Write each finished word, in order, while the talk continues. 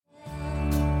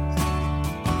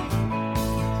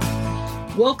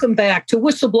Welcome back to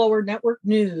Whistleblower Network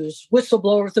News,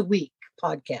 Whistleblower of the Week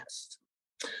podcast.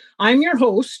 I'm your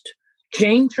host,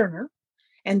 Jane Turner,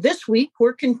 and this week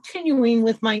we're continuing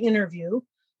with my interview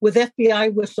with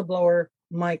FBI whistleblower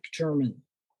Mike German.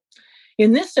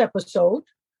 In this episode,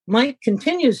 Mike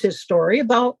continues his story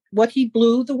about what he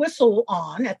blew the whistle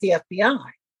on at the FBI.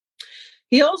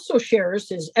 He also shares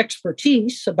his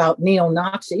expertise about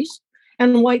neo-Nazis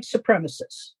and white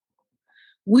supremacists.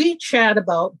 We chat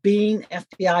about being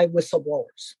FBI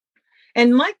whistleblowers,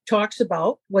 and Mike talks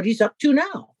about what he's up to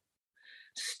now,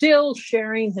 still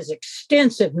sharing his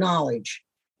extensive knowledge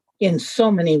in so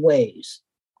many ways.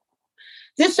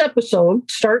 This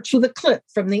episode starts with a clip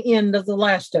from the end of the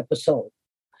last episode,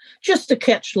 just to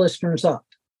catch listeners up.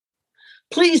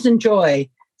 Please enjoy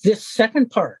this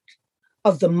second part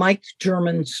of the Mike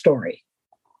German story.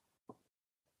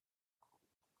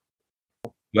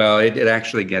 Well, it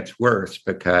actually gets worse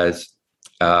because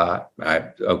I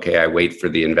wait for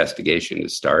the investigation to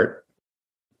start.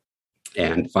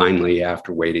 And finally,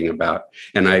 after waiting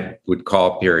and I would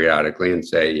call periodically and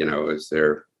say, is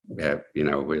there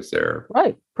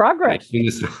right progress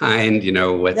signed,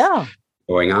 what's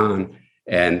going on?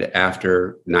 And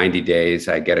after 90 days,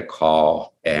 I get a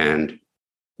call and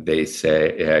they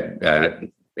say,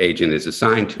 agent is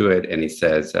assigned to it. And he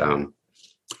says,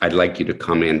 I'd like you to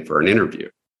come in for an interview.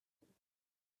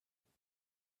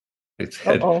 I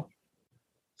said,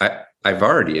 I've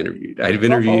already interviewed. I've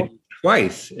interviewed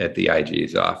twice at the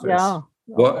IG's office. Yeah.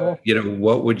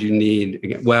 What would you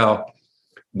need? Well,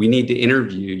 we need to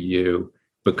interview you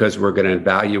because we're going to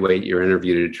evaluate your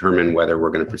interview to determine whether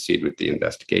we're going to proceed with the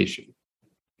investigation.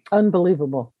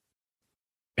 Unbelievable.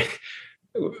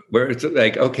 Where it's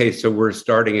like, okay, so we're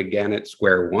starting again at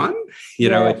square one,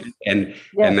 and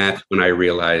that's when I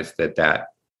realized that the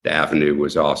avenue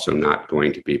was also not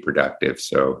going to be productive.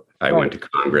 So I went to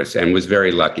Congress and was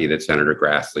very lucky that Senator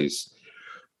Grassley's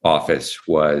office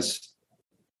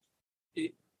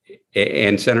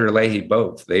and Senator Leahy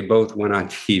they both went on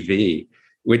TV,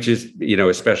 which is,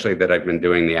 especially that I've been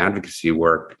doing the advocacy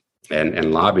work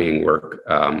and lobbying work,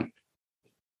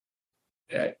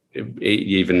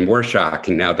 even more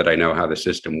shocking now that I know how the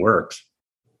system works.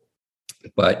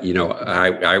 But,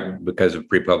 I because of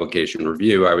pre-publication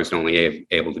review, I was only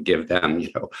able to give them,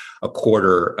 a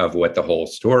quarter of what the whole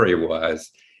story was.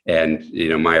 And,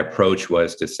 my approach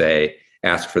was to say,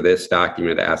 ask for this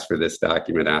document, ask for this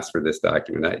document, ask for this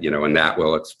document, and that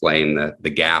will explain the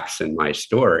gaps in my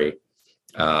story.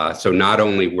 So not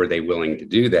only were they willing to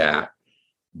do that,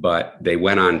 but they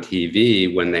went on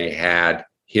TV when they had,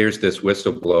 here's this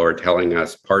whistleblower telling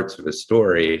us parts of his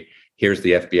story. Here's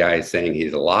the FBI saying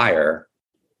he's a liar.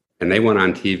 And they went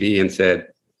on TV and said,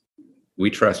 we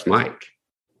trust Mike.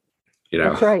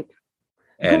 That's right.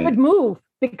 Good move,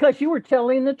 because you were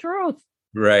telling the truth.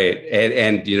 Right.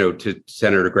 And to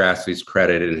Senator Grassley's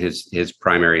credit, and his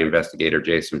primary investigator,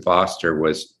 Jason Foster,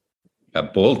 was a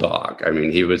bulldog. I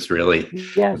mean, he was really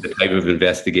the type of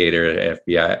investigator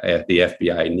the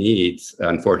FBI needs.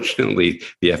 Unfortunately,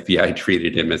 the FBI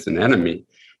treated him as an enemy.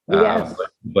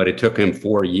 But it took him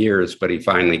 4 years, but he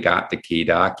finally got the key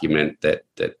document that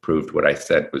proved what I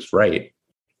said was right.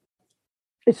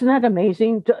 Isn't that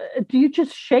amazing? Do you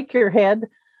just shake your head?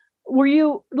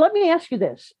 Let me ask you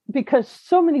this, because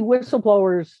so many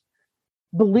whistleblowers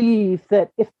believe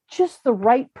that if just the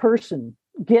right person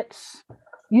gets,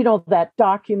 that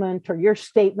document or your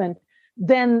statement,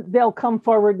 then they'll come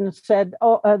forward and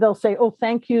they'll say, oh,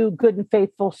 thank you, good and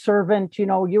faithful servant, you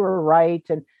were right.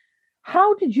 And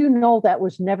how did you know that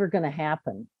was never going to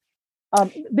happen?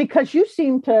 Because you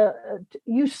seemed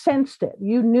you sensed it.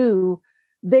 You knew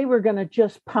they were going to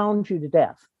just pound you to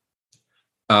death.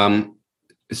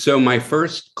 So my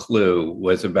first clue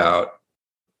was about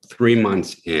 3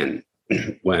 months in,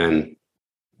 when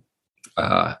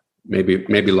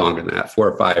maybe longer than that,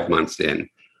 4 or 5 months in,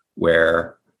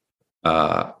 where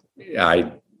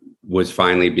I was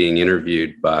finally being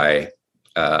interviewed by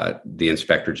the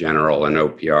Inspector General, and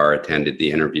OPR attended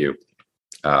the interview.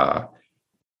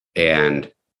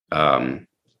 And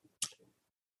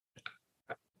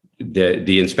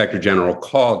the Inspector General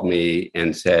called me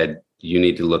and said, you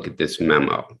need to look at this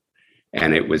memo.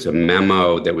 And it was a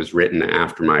memo that was written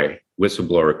after my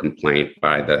whistleblower complaint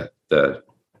by the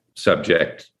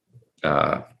subject,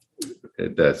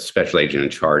 the special agent in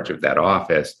charge of that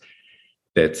office,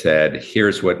 that said,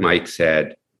 here's what Mike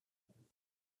said.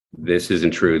 This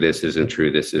isn't true. This isn't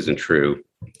true. This isn't true.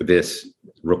 This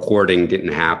recording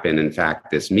didn't happen. In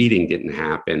fact, this meeting didn't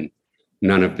happen.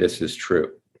 None of this is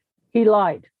true. He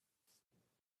lied.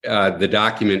 The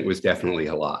document was definitely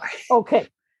a lie. Okay.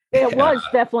 It was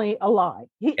definitely a lie.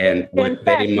 And what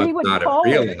they must not have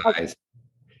realized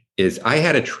is I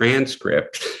had a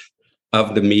transcript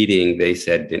of the meeting they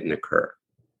said didn't occur.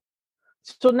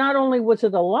 So not only was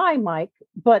it a lie, Mike,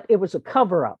 but it was a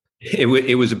cover-up.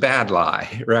 It was a bad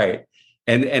lie, right?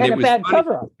 And it a was bad funny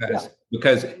cover-up.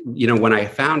 because when I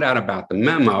found out about the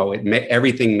memo,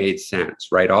 everything made sense,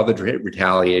 right? All the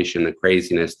retaliation, the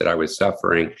craziness that I was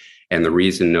suffering, and the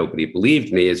reason nobody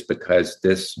believed me is because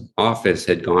this office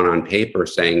had gone on paper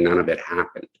saying none of it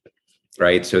happened,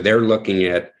 right? So they're looking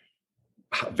at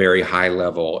very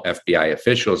high-level FBI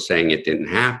officials saying it didn't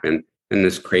happen, and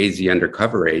this crazy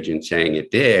undercover agent saying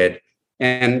it did,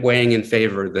 and weighing in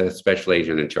favor of the special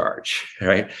agent in charge,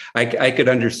 right? I could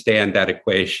understand that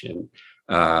equation.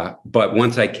 But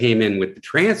once I came in with the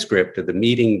transcript of the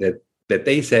meeting that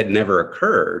they said never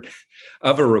occurred,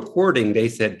 of a recording they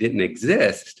said didn't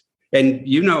exist, and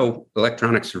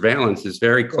electronic surveillance is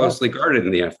very closely guarded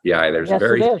in the FBI. There's a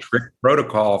very strict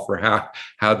protocol for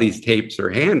how these tapes are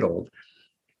handled.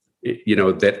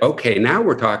 That, okay, now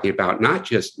we're talking about not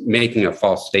just making a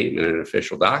false statement in an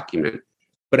official document,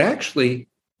 but actually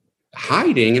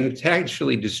hiding and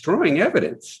actually destroying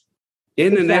evidence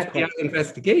in an FBI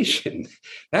investigation.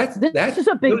 This is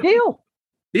a big deal.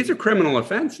 These are criminal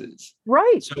offenses.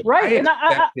 Right, so right. And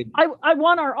I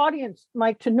want our audience,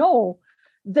 Mike, to know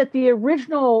that the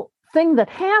original thing that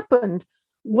happened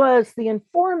was the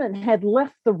informant had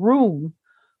left the room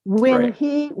when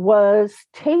he was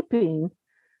taping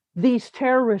these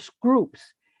terrorist groups.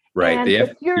 Right. And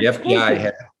the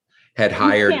FBI had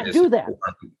hired this informant.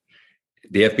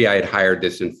 The FBI had hired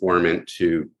this informant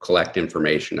to collect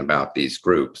information about these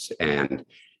groups and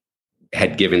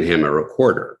had given him a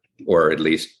recorder, or at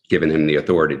least given him the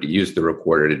authority to use the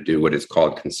recorder to do what is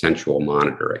called consensual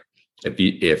monitoring.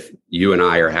 If you and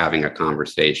I are having a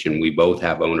conversation, we both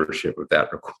have ownership of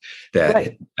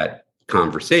that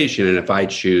conversation. And if I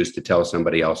choose to tell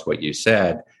somebody else what you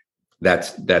said,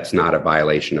 that's not a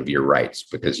violation of your rights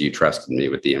because you trusted me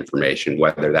with the information,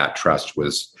 whether that trust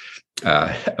was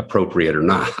appropriate or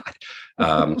not.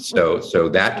 So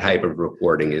that type of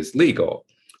recording is legal.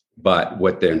 But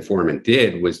what the informant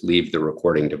did was leave the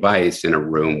recording device in a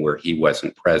room where he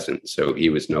wasn't present. So he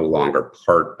was no longer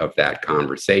part of that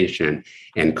conversation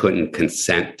and couldn't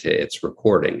consent to its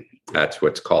recording. That's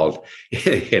what's called,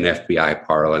 in FBI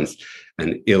parlance,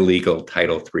 an illegal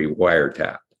Title III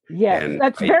wiretap. Yes,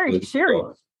 that's very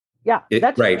serious. Yeah,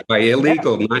 that's right. By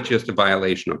illegal, not just a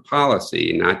violation of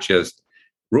policy, not just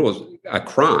rules, a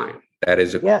crime. That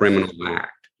is a criminal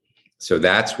act. So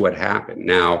that's what happened.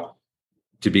 Now,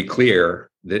 to be clear,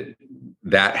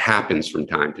 that happens from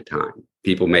time to time.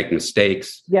 People make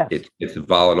mistakes. Yes. It's a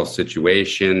volatile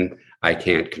situation. I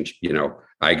can't,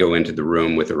 I go into the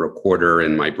room with a recorder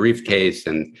in my briefcase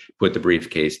and put the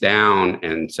briefcase down,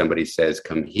 and somebody says,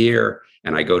 "Come here."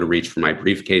 And I go to reach for my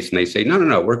briefcase and they say,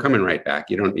 no, we're coming right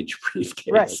back. You don't need your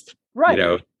briefcase.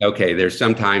 Right. Okay, there's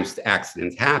sometimes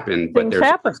accidents happen, but there's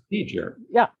a procedure.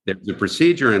 Yeah. There's a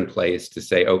procedure in place to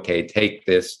say, okay, take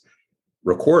this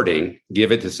recording,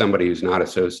 give it to somebody who's not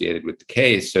associated with the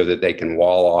case so that they can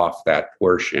wall off that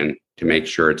portion to make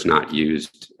sure it's not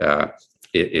used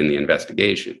in the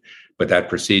investigation. But that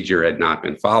procedure had not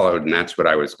been followed, and that's what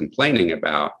I was complaining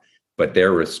about. But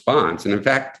their response, and in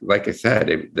fact, like I said,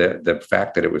 the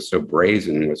fact that it was so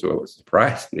brazen was what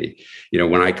surprised me.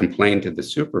 When I complained to the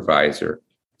supervisor,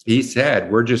 he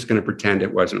said, "We're just going to pretend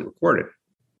it wasn't recorded.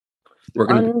 We're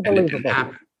going to pretend it didn't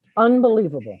happen."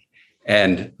 Unbelievable.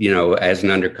 And, as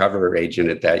an undercover agent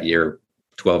at that year,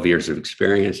 12 years of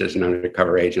experience as an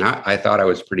undercover agent, I thought I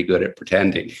was pretty good at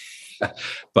pretending.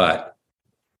 But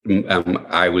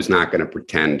I was not going to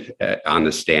pretend on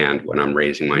the stand when I'm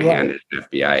raising my hand as an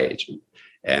FBI agent.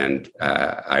 And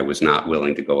I was not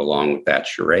willing to go along with that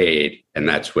charade. And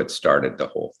that's what started the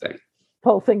whole thing.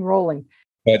 Whole thing rolling.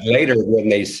 But later, when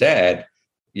they said,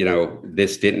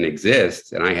 this didn't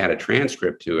exist, and I had a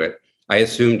transcript to it, I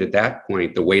assumed at that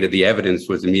point the weight of the evidence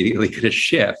was immediately going to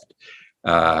shift.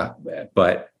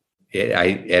 But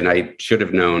I should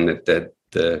have known that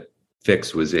the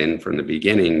fix was in from the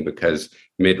beginning, because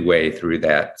midway through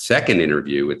that second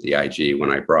interview with the IG, when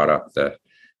I brought up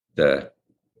the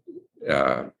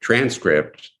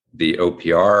transcript, the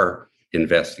OPR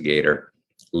investigator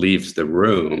leaves the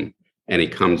room and he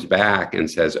comes back and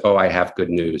says, "Oh, I have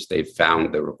good news. They've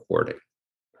found the recording."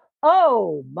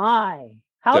 Oh my.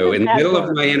 So in the middle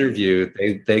of my interview,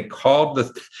 they called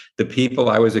the people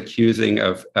I was accusing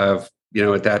of at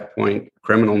that point,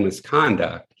 criminal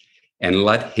misconduct, and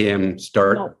let him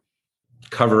start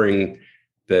covering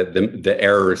the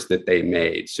errors that they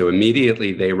made. So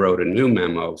immediately they wrote a new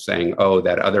memo saying, "Oh,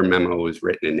 that other memo was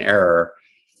written in error."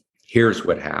 here's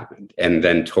what happened, and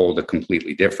then told a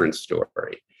completely different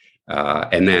story.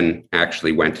 And then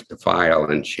actually went to the file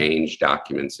and changed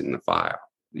documents in the file,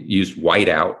 used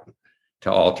whiteout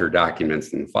to alter documents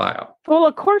in the file. Well,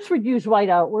 of course we'd use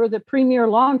whiteout. We're the premier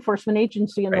law enforcement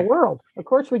agency in the world. Of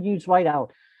course we'd use whiteout.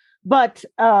 But,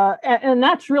 and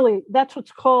that's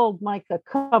what's called, Mike, a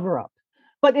cover-up.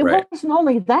 But it wasn't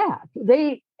only that.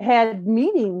 They had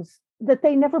meetings that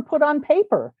they never put on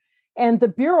paper. And the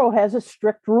Bureau has a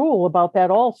strict rule about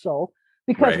that also,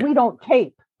 because we don't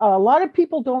tape. A lot of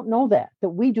people don't know that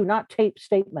we do not tape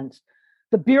statements.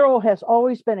 The Bureau has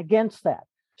always been against that.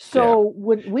 So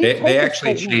when they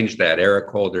actually changed that. Eric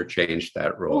Holder changed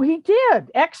that rule. Oh, he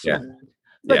did. Excellent.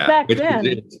 But back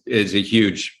then is a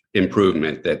huge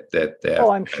improvement that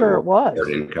I'm sure it was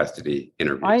in custody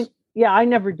interviews. I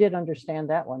never did understand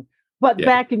that one. But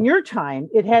back in your time,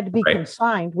 it had to be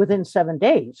consigned within 7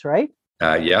 days, right?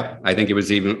 I think it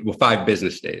was even 5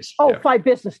 business days. 5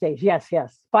 business days. Yes.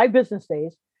 5 business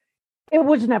days. It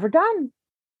was never done.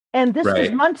 And this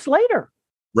is months later.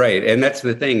 Right. And that's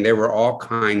the thing. There were all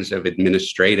kinds of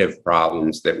administrative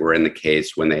problems that were in the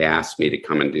case when they asked me to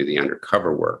come and do the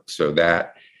undercover work. So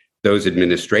that those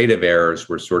administrative errors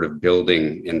were sort of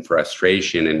building in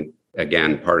frustration and,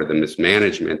 again, part of the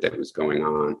mismanagement that was going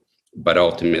on. But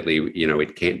ultimately,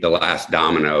 it came, the last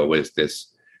domino was this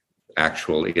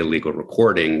actual illegal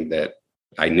recording that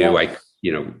I knew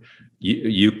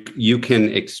you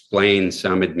can explain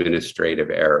some administrative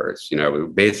errors.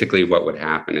 Basically what would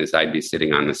happen is I'd be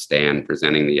sitting on the stand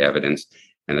presenting the evidence,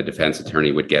 and the defense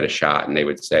attorney would get a shot and they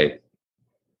would say,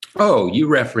 "Oh, you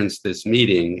referenced this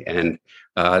meeting, and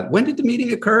when did the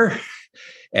meeting occur?"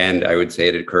 And I would say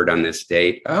it occurred on this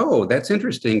date. "Oh, that's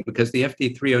interesting because the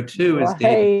FD 302 is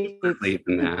dated differently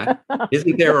than that.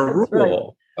 Isn't there a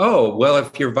rule?" "Oh, well,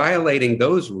 if you're violating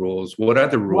those rules, what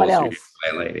other rules are you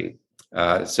violating?"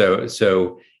 So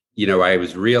I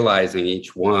was realizing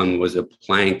each one was a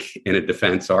plank in a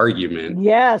defense argument.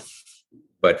 Yes.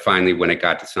 But finally, when it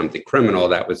got to something criminal,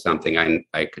 that was something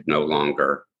I could no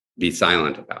longer be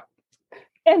silent about.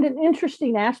 And an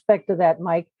interesting aspect of that,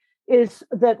 Mike, is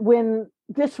that when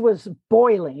this was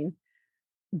boiling,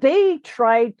 they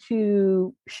tried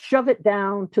to shove it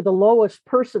down to the lowest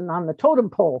person on the totem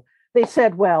pole. They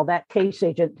said, well, that case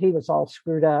agent, he was all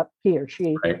screwed up, he or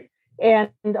she. Right.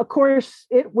 And of course,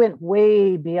 it went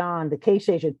way beyond the case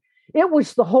agent. It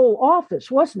was the whole office,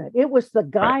 wasn't it? It was the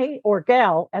guy or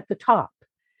gal at the top.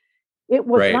 It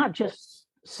was not just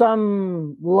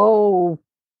some low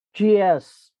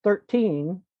GS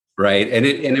 13. Right. And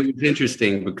it was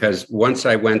interesting because once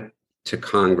I went to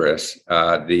Congress,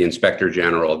 the Inspector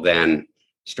General then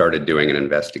started doing an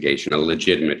investigation, a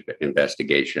legitimate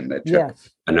investigation that took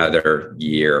another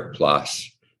year plus.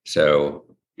 So,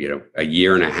 a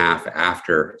year and a half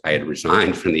after I had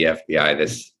resigned from the FBI,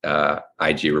 this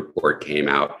IG report came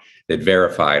out that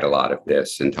verified a lot of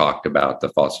this and talked about the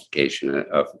falsification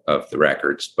of the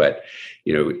records. But,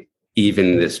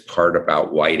 even this part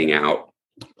about whiting out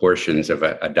portions of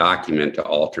a document to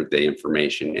alter the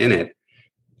information in it,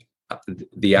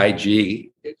 the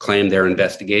IG claimed their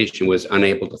investigation was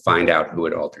unable to find out who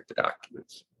had altered the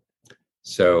documents.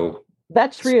 So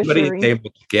that's reassuring. Somebody's able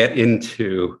to get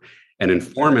into an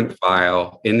informant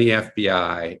file in the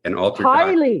FBI and alter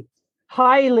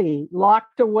highly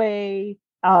locked away.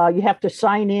 You have to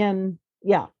sign in.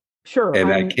 Yeah, sure.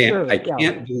 And I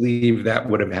can't believe that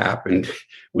would have happened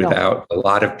without a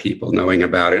lot of people knowing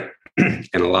about it.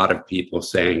 And a lot of people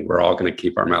saying we're all going to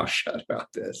keep our mouth shut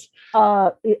about this.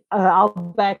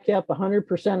 I'll back you up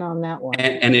 100% on that one.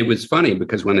 And it was funny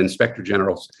because when the Inspector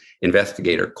General's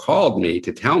investigator called me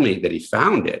to tell me that he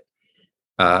found it,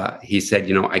 he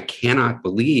said, I cannot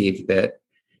believe that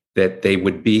they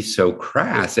would be so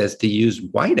crass as to use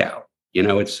whiteout.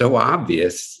 It's so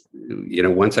obvious.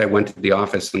 Once I went to the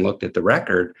office and looked at the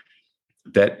record,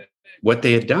 that what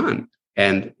they had done.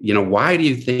 And, why do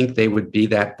you think they would be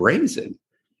that brazen?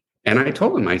 And I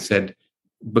told him, I said,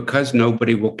 because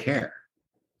nobody will care.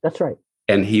 That's right.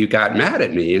 And he got mad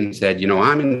at me and said,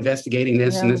 I'm investigating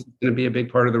this and this is going to be a big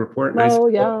part of the report. And I said,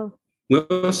 well,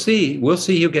 we'll see. We'll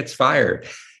see who gets fired.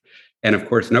 And of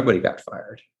course, nobody got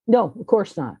fired. No, of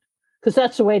course not. Because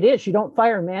that's the way it is. You don't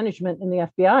fire management in the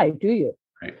FBI, do you?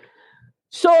 Right.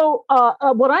 So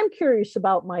what I'm curious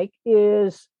about, Mike,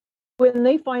 is when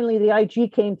the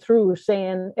IG came through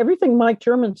saying everything Mike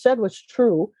German said was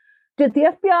true, did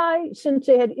the FBI, since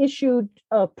they had issued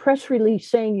a press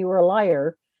release saying you were a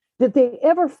liar, did they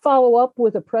ever follow up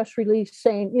with a press release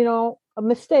saying, a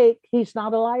mistake, he's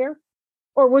not a liar?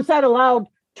 Or was that allowed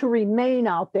to remain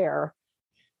out there?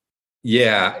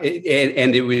 Yeah,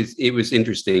 and it was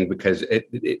interesting because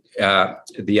the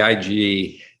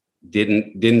IG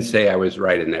didn't say I was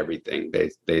right in everything.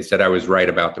 They said I was right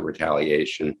about the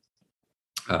retaliation,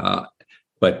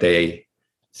 but they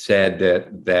said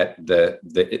that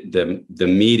the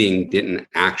meeting didn't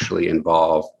actually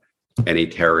involve any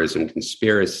terrorism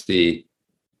conspiracy.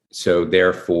 So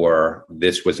therefore,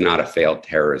 this was not a failed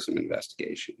terrorism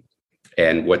investigation.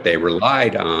 And what they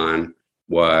relied on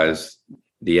was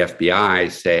the FBI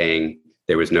saying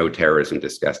there was no terrorism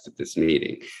discussed at this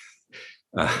meeting.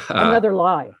 Another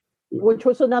lie, which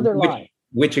was another lie.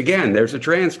 Which again, there's a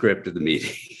transcript of the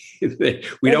meeting.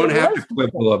 We don't have to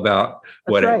quibble about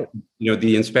what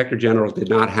the Inspector General did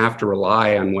not have to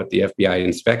rely on what the FBI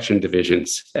Inspection Division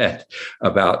said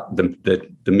about the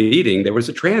meeting. There was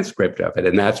a transcript of it,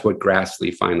 and that's what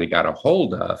Grassley finally got a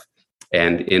hold of.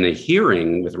 And in a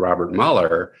hearing with Robert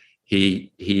Mueller,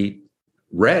 he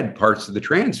read parts of the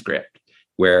transcript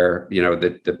where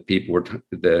the people were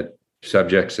the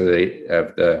subjects of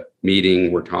the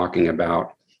meeting were talking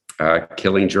about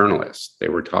killing journalists. They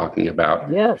were talking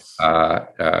about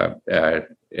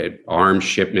arms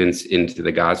shipments into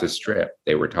the Gaza Strip.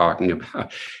 They were talking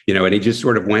about, and he just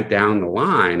sort of went down the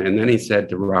line. And then he said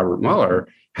to Robert Mueller,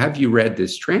 "Have you read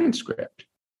this transcript?"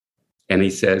 And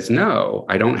he says, "No,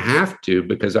 I don't have to,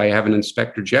 because I have an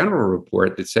Inspector General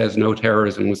report that says no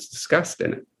terrorism was discussed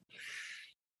in it."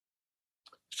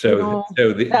 So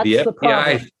the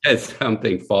FBI says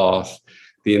something false.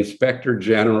 The Inspector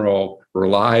General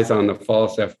relies on the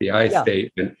false FBI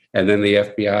statement, and then the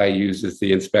FBI uses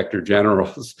the Inspector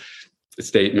General's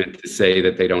statement to say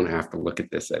that they don't have to look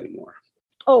at this anymore.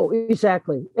 Oh,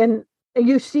 exactly. And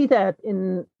you see that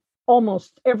in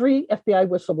almost every FBI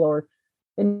whistleblower.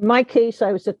 In my case,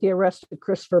 I was at the arrest of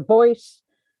Christopher Boyce,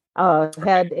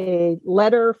 had a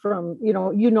letter from,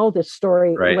 this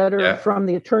story, from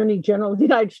the Attorney General of the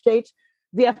United States.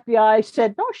 The FBI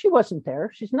said, no, she wasn't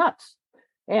there. She's nuts.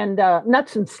 And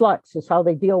nuts and sluts is how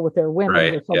they deal with their women.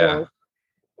 Right, yeah.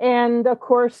 And of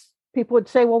course, people would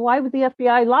say, well, why would the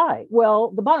FBI lie?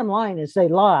 Well, the bottom line is they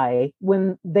lie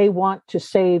when they want to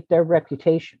save their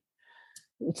reputation.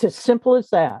 It's as simple as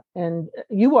that. And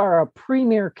you are a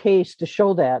premier case to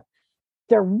show that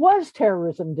there was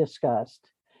terrorism discussed.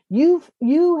 You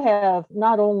have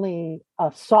not only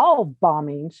solved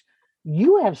bombings,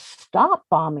 you have stopped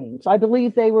bombings. I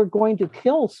believe they were going to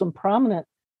kill some prominent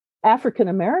African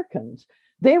Americans.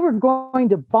 They were going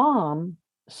to bomb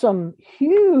some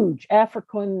huge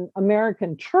African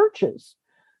American churches,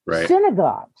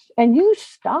 synagogues, and you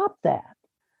stopped that.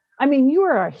 I mean, you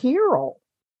are a hero.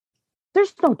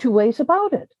 There's no two ways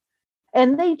about it.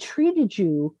 And they treated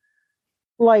you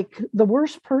like the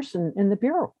worst person in the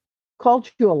Bureau, called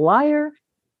you a liar.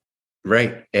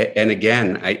 Right. And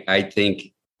again, I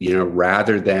think,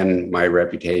 rather than my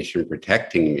reputation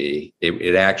protecting me,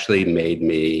 it actually made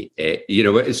me,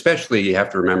 especially you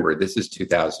have to remember, this is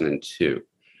 2002.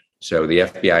 So the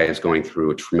FBI is going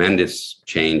through tremendous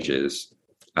changes.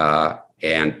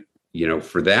 And,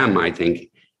 for them, I think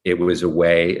it was a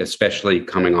way, especially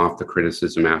coming off the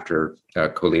criticism after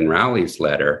Colleen Rowley's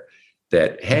letter,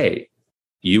 that, hey,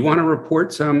 you want to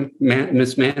report some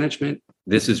mismanagement?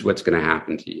 This is what's going to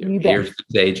happen to you. Here's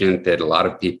this agent that a lot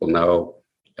of people know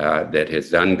that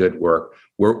has done good work.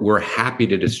 We're happy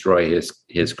to destroy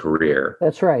his career.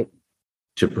 That's right.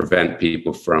 To prevent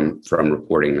people from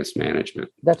reporting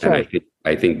mismanagement. That's right.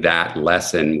 I think that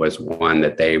lesson was one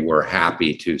that they were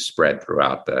happy to spread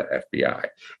throughout the FBI.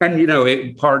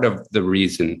 And, part of the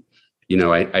reason,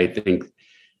 I think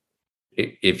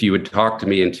if you would talk to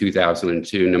me in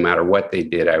 2002, no matter what they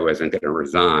did, I wasn't going to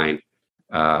resign.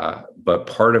 But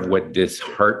part of what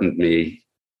disheartened me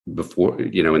before,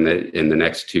 in the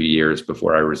next 2 years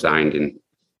before I resigned in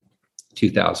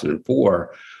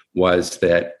 2004, was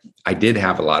that I did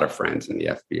have a lot of friends in the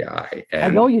FBI. And, I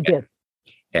know you did.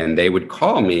 And they would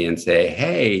call me and say,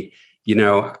 hey,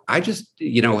 I just,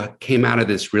 came out of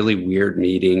this really weird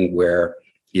meeting where,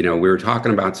 we were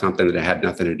talking about something that had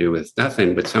nothing to do with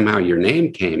nothing, but somehow your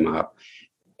name came up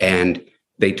and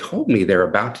they told me they're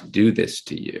about to do this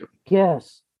to you.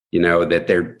 Yes. That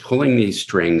they're pulling these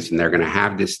strings and they're going to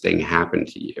have this thing happen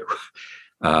to you.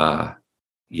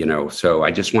 So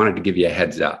I just wanted to give you a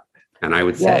heads up. And I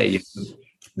would say,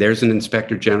 there's an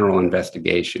Inspector General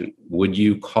investigation. Would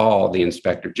you call the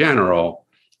Inspector General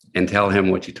and tell him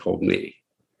what you told me?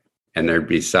 And there'd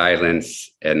be silence.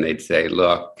 And they'd say,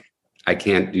 look, I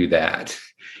can't do that.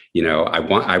 I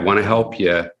want to help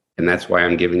you. And that's why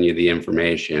I'm giving you the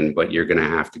information, but you're going to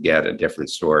have to get a different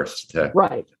source to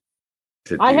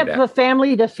to I do have that. a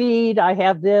family to feed. I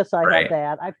have this. I Right.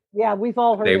 have that. We've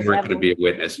all heard. They weren't going to be a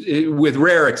witness, with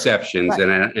rare exceptions,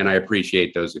 Right. and I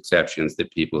appreciate those exceptions,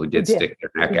 that people who did stick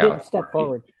their neck Who out. did step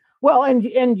forward. Well,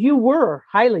 and you were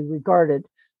highly regarded.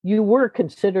 You were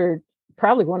considered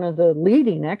probably one of the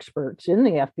leading experts in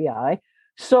the FBI.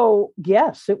 So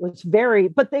yes, it was very.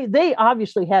 But they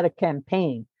obviously had a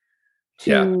campaign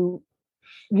to,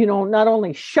 not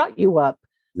only shut you up,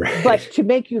 Right. but to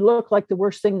make you look like the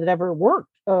worst thing that ever worked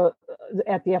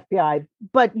at the FBI.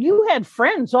 But you had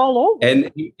friends all over.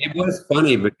 And it was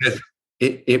funny because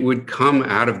it would come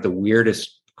out of the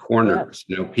weirdest corners,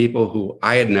 people who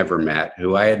I had never met,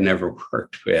 who I had never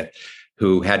worked with,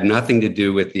 who had nothing to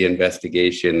do with the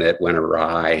investigation that went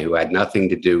awry, who had nothing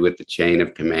to do with the chain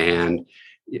of command,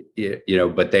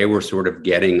 but they were sort of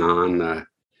getting on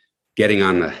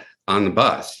the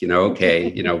bus,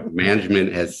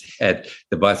 management has said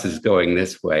the bus is going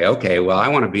this way. Okay, well, I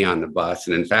want to be on the bus.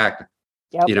 And in fact,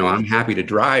 I'm happy to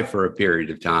drive for a period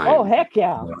of time. Oh, heck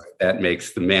yeah. That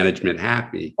makes the management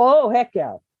happy. Oh, heck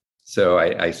yeah. So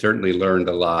I certainly learned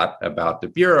a lot about the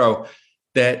Bureau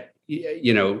that,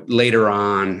 later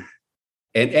on,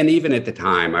 and even at the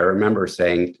time, I remember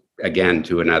saying again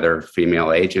to another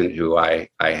female agent who I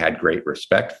had great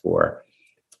respect for,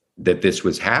 that this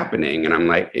was happening. And I'm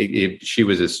like, if she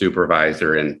was a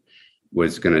supervisor and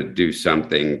was going to do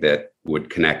something that would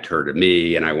connect her to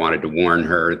me, and I wanted to warn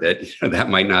her that that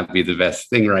might not be the best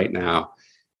thing right now.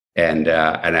 And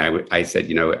I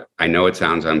said, I know it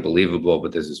sounds unbelievable,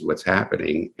 but this is what's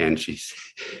happening. And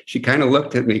she kind of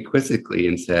looked at me quizzically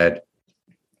and said,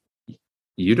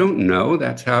 "You don't know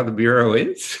that's how the Bureau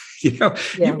is?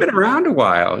 You've been around a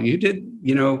while. You did,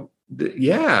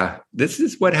 this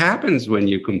is what happens when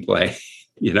you complain."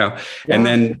 And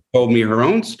then told me her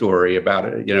own story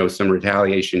about some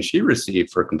retaliation she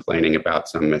received for complaining about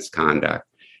some misconduct.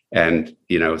 And,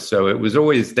 so it was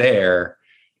always there.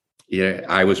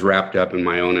 I was wrapped up in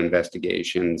my own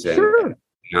investigations and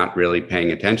not really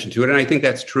paying attention to it. And I think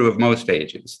that's true of most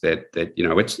agents, that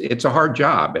it's a hard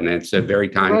job, and it's a very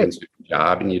time-consuming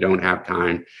job, and you don't have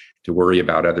time to worry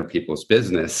about other people's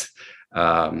business.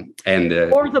 Or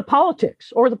the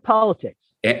politics.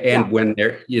 And when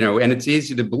they're, and it's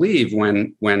easy to believe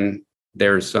when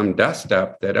there's some dust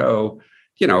up that,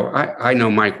 I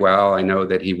know Mike well, I know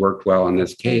that he worked well on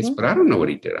this case, but I don't know what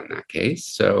he did on that case.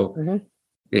 So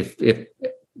if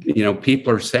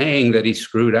people are saying that he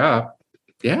screwed up,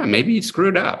 maybe he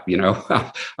screwed up.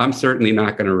 I'm certainly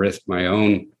not going to risk my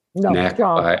own neck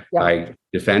by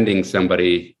defending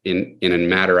somebody in a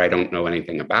matter I don't know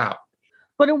anything about.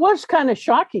 But it was kind of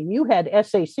shocking. You had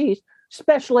SACs,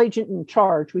 special agent in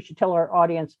charge. We should tell our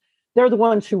audience, they're the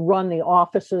ones who run the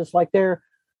offices. Like there,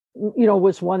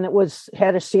 was one that was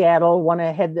head of Seattle, one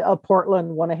ahead of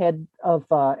Portland, one ahead of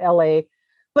LA.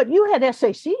 But you had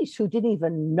SACs who didn't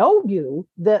even know you,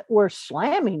 that were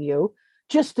slamming you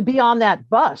just to be on that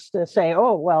bus to say,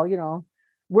 oh, well,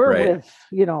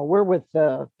 we're with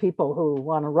the people who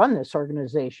want to run this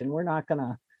organization. We're not going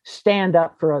to stand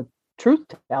up for a truth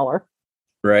teller.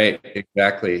 Right,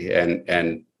 exactly. And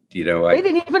they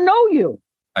didn't even know you.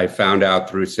 I found out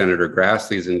through Senator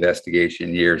Grassley's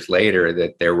investigation years later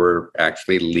that there were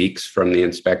actually leaks from the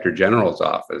Inspector General's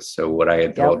office. So what I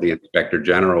had told the Inspector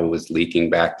General was leaking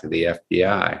back to the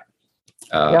FBI.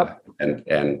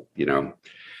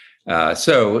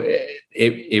 So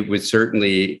it was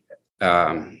certainly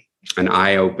an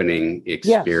eye-opening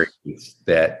experience.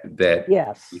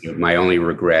 My only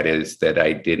regret is that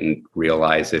I didn't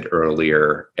realize it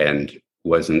earlier and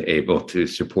wasn't able to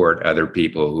support other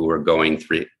people who were going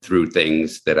through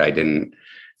things that I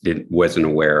wasn't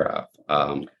aware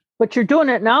of. But you're doing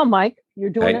it now, Mike.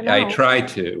 You're doing it now. I try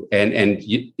to, and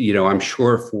I'm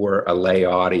sure for a lay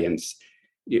audience,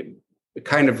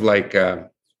 kind of like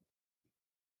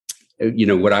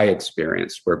what I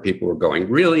experienced, where people were going,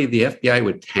 really, the FBI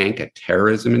would tank a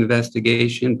terrorism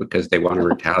investigation because they want to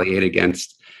retaliate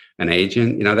against an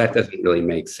agent. That doesn't really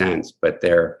make sense. But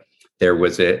there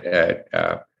was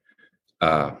a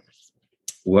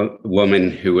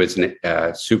woman who was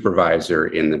a supervisor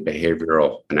in the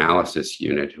behavioral analysis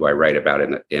unit, who I write about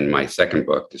in my second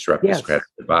book, Disrupt This Credit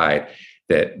Divide,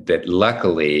 that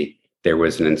luckily there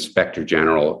was an Inspector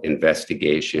General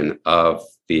investigation of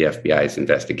the FBI's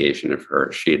investigation of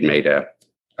her. She had made a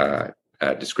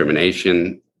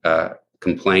discrimination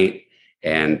complaint,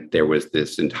 and there was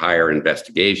this entire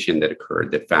investigation that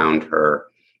occurred that found her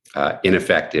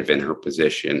ineffective in her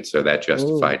position. So that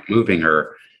justified moving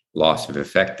her. Loss of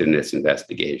effectiveness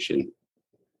investigation.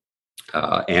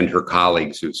 And her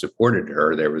colleagues who supported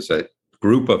her, there was a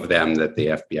group of them that the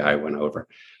FBI went over.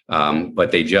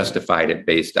 But they justified it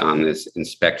based on this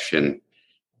inspection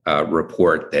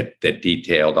report that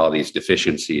detailed all these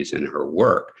deficiencies in her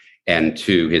work. And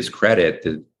to his credit,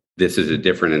 this is a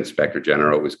different inspector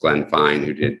general. It was Glenn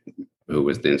Fine who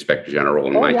was the inspector general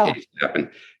in my case. Happened.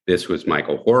 This was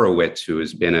Michael Horowitz, who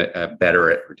has been a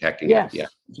better at protecting yes. FBI.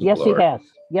 Yes, he has.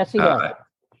 Yes, he has.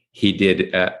 He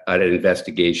did an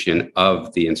investigation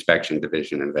of the inspection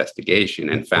division investigation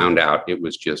and found out it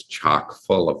was just chock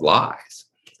full of lies,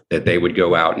 that they would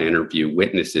go out and interview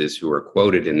witnesses who are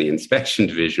quoted in the inspection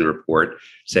division report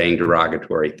saying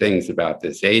derogatory things about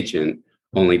this agent,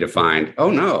 only to find, oh,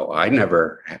 no, I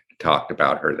never talked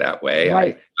about her that way.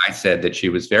 Right. I said that she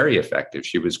was very effective.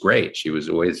 She was great. She was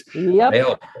always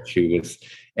available. She was,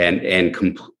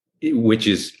 which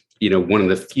is, one of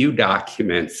the few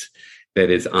documents that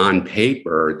is on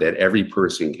paper that every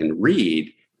person can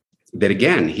read. That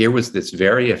again, here was this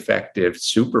very effective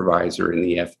supervisor in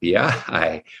the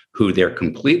FBI who they're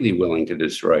completely willing to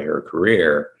destroy her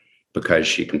career because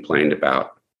she complained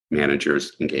about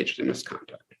managers engaged in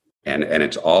misconduct. And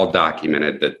it's all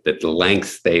documented that the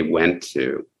lengths they went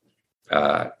to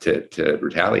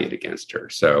retaliate against her.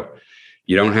 So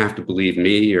you don't have to believe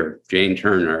me or Jane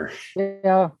Turner.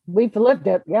 Yeah, we've lived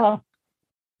it. Yeah.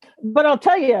 But I'll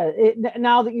tell you,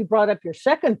 now that you brought up your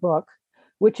second book,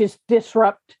 which is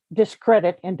Disrupt,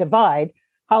 Discredit, and Divide,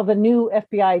 How the New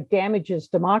FBI Damages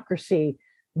Democracy,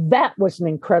 that was an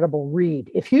incredible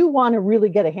read. If you want to really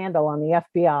get a handle on the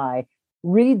FBI,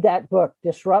 read that book,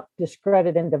 Disrupt,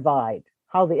 Discredit, and Divide,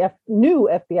 How the New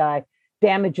FBI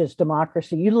Damages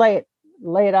Democracy. You lay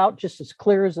it out just as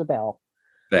clear as a bell.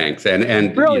 Thanks.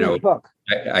 And brilliant book.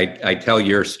 I tell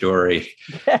your story,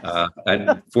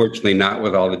 unfortunately, not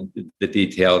with all the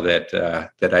detail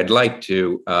that I'd like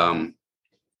to.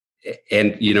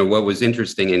 And what was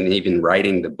interesting in even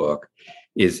writing the book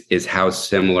is how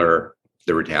similar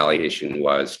the retaliation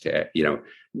was to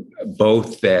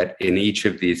both that in each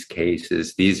of these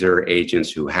cases, these are agents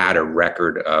who had a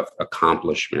record of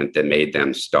accomplishment that made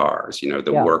them stars.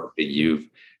 Work that you've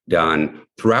done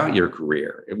throughout your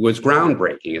career. It was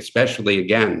groundbreaking, especially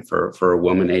again for a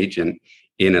woman agent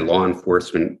in a law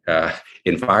enforcement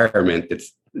environment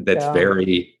that's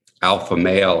very alpha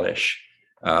male-ish.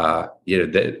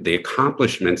 The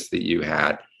accomplishments that you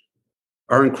had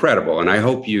are incredible, and I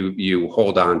hope you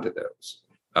hold on to those.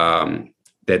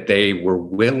 That they were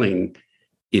willing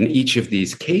in each of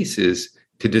these cases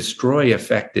to destroy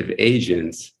effective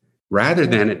agents rather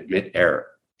than admit error.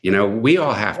 We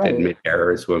all have to admit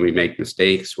errors when we make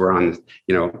mistakes. We're on,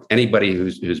 anybody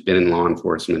who's been in law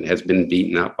enforcement has been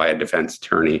beaten up by a defense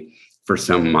attorney for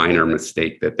some minor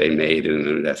mistake that they made in an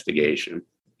investigation,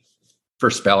 for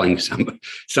spelling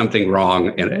something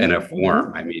wrong in a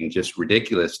form. I mean, just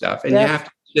ridiculous stuff. And you have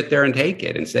to sit there and take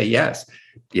it and say, yes,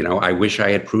 I wish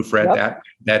I had proofread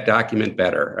that document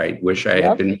better. I wish I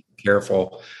had been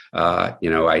careful.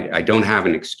 I don't have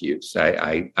an excuse.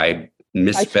 I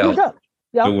misspelled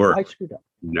the word, I screwed up.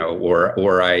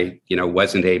 Or I,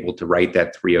 wasn't able to write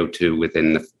that 302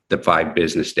 within the 5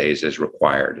 business days as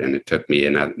required. And it took me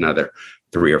another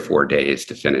 3 or 4 days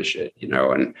to finish it,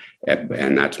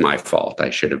 and that's my fault. I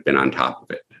should have been on top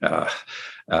of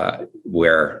it.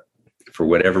 Where, for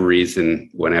whatever reason,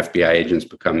 when FBI agents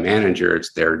become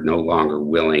managers, they're no longer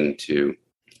willing to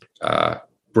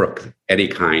brook any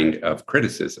kind of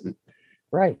criticism.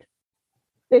 Right.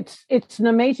 It's an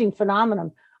amazing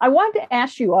phenomenon. I wanted to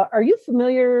ask you, are you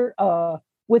familiar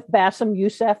with Bassem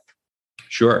Youssef?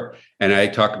 Sure. And I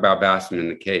talk about Bassem in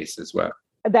the case as well.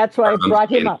 That's why I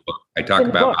brought him up. I talk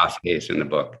about Bassem case in the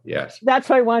book. Yes. That's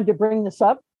why I wanted to bring this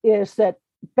up, is that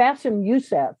Bassem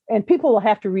Youssef, and people will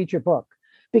have to read your book,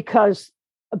 because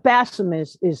Bassem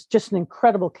is just an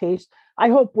incredible case. I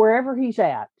hope wherever he's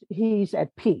at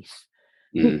peace,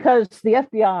 because the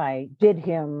FBI did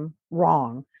him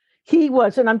wrong. He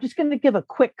was, and I'm just going to give a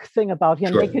quick thing about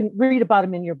him. Sure. They can read about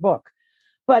him in your book.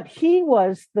 But he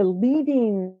was the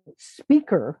leading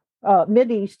speaker,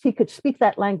 Mideast. He could speak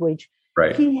that language.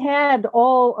 Right. He had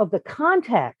all of the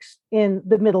contacts in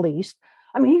the Middle East.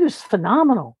 I mean, he was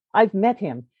phenomenal. I've met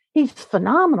him. He's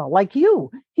phenomenal, like you.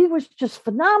 He was just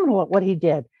phenomenal at what he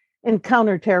did in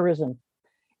counterterrorism.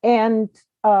 And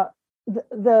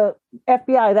the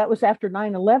FBI, that was after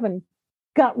 9/11,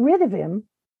 got rid of him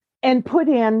and put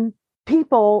in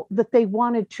people that they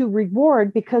wanted to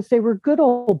reward because they were good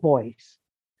old boys.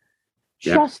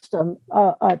 Yeah. Just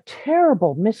a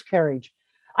terrible miscarriage.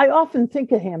 I often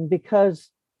think of him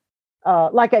because,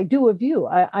 like I do of you,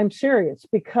 I'm serious,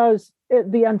 because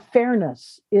the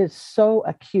unfairness is so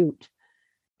acute.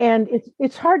 And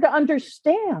it's hard to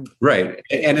understand. Right.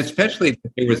 And especially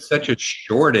there was such a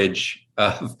shortage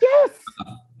of Yes.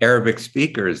 Arabic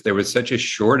speakers. There was such a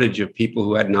shortage of people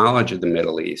who had knowledge of the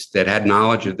Middle East, that had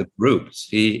knowledge of the groups.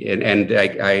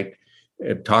 I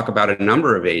talk about a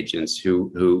number of agents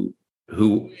who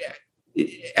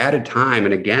at a time,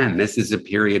 and again, this is a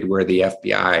period where the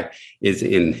FBI is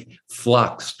in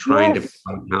flux, trying to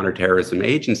become a counterterrorism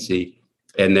agency.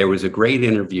 And there was a great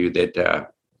interview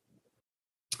that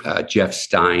Jeff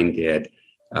Stein did,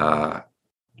 and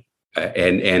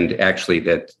actually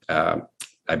that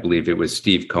I believe it was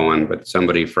Steve Cohen, but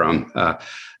somebody from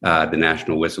the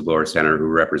National Whistleblower Center who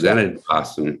represented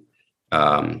Qasem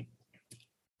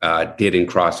did in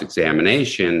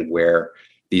cross-examination, where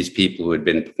these people who had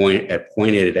been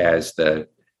appointed as the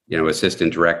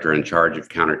assistant director in charge of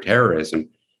counterterrorism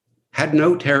had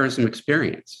no terrorism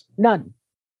experience. None.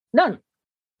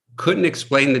 Couldn't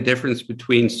explain the difference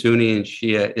between Sunni and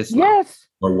Shia Islam,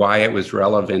 or why it was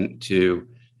relevant to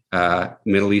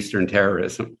Middle Eastern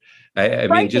terrorism. I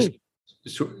mean, just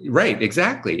right,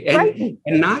 exactly, and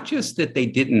not just that they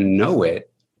didn't know it,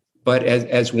 but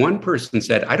as one person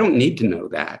said, I don't need to know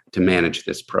that to manage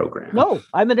this program. No,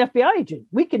 I'm an FBI agent.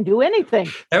 We can do anything.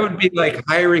 That would be like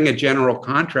hiring a general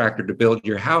contractor to build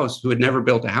your house who had never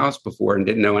built a house before and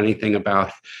didn't know anything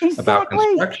about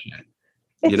construction.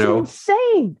 It's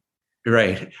insane.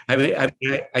 Right. I mean,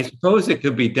 I suppose it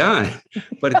could be done,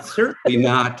 but it's certainly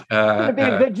not going to be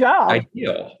a good job.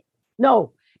 Ideal.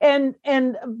 No.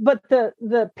 But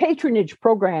the patronage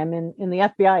program in the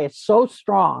FBI is so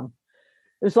strong.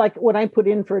 It was like when I put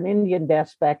in for an Indian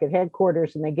desk back at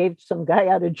headquarters, and they gave some guy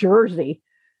out of Jersey.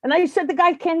 And I said, the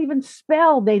guy can't even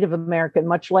spell Native American,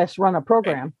 much less run a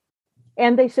program.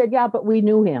 And they said, yeah, but we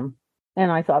knew him.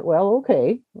 And I thought, well,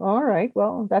 okay, all right,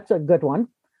 well, that's a good one.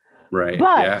 Right.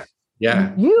 But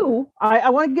yeah.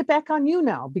 I want to get back on you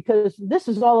now, because this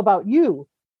is all about you.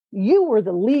 You were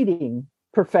the leading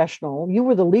professional. You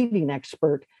were the leading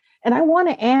expert. And I want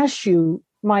to ask you,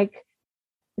 Mike,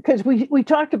 because we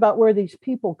talked about where these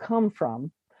people come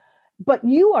from, but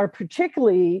you are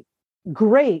particularly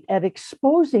great at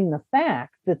exposing the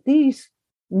fact that these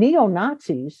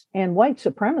neo-Nazis and white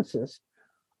supremacists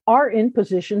are in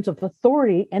positions of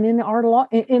authority and in law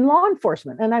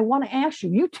enforcement. And I want to ask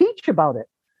you teach about it.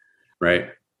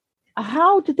 Right.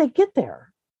 How did they get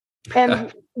there?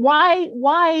 And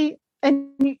why? And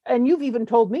you've even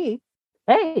told me,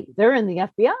 hey, they're in the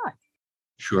FBI.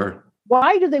 Sure.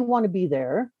 Why do they want to be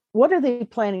there? What are they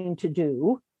planning to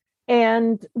do?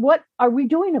 And what are we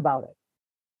doing about it?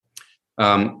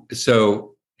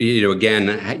 So,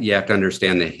 again, you have to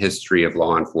understand the history of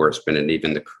law enforcement, and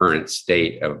even the current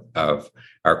state of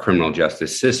our criminal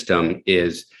justice system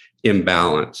is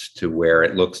imbalanced to where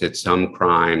it looks at some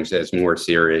crimes as more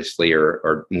seriously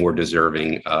or more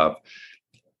deserving of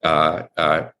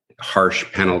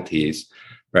harsh penalties,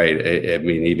 right? I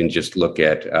mean, even just look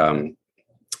at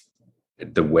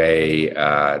the way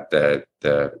the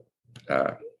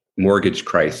mortgage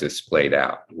crisis played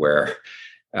out, where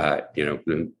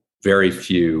very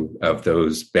few of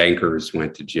those bankers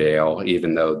went to jail,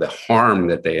 even though the harm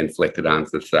that they inflicted on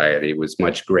society was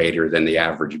much greater than the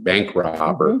average bank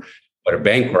robber. Mm-hmm. But a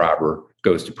bank robber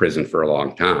goes to prison for a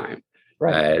long time,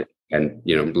 right? And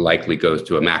likely goes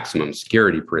to a maximum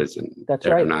security prison. That's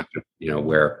right. Not,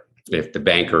 where if the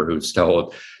banker who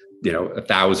stole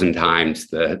 1,000 times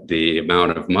the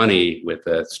amount of money with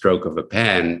a stroke of a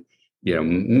pen,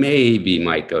 maybe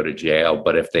might go to jail,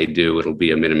 but if they do, it'll be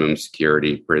a minimum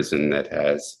security prison that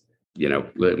has,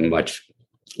 much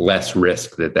less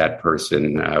risk that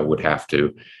person would have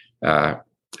to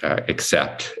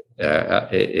accept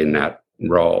in that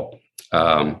role.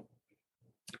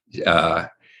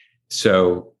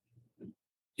 So,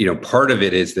 part of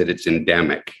it is that it's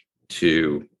endemic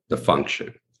to the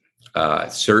function.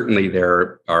 Certainly,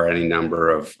 there are any number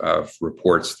of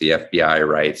reports the FBI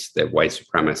writes that white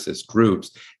supremacist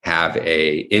groups have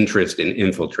a interest in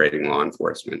infiltrating law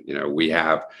enforcement. We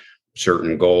have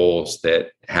certain goals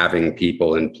that having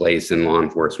people in place in law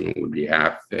enforcement would be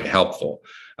helpful.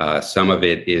 Some of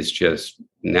it is just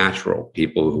natural.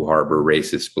 People who harbor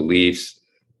racist beliefs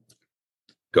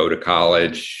go to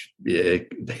college, they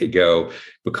go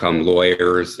become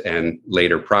lawyers and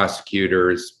later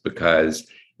prosecutors because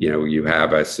you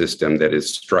have a system that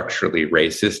is structurally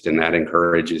racist, and that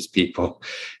encourages people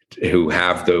who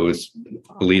have those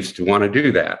beliefs to want to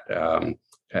do that.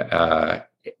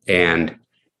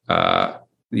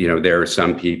 There are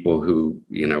some people who,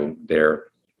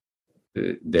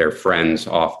 their friends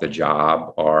off the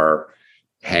job are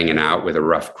hanging out with a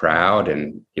rough crowd,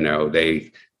 and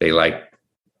they like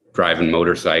driving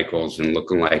motorcycles and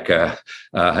looking like a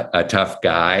tough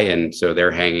guy. And so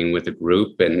they're hanging with a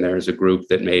group, and there's a group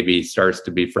that maybe starts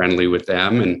to be friendly with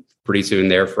them, and pretty soon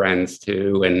they're friends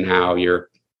too. And now you're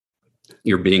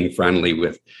being friendly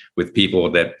with people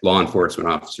that law enforcement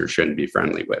officers shouldn't be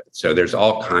friendly with. So there's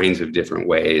all kinds of different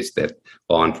ways that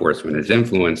law enforcement has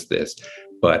influenced this.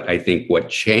 But I think what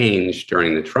changed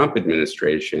during the Trump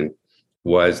administration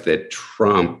was that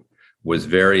Trump was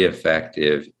very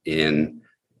effective in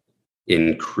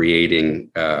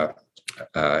creating an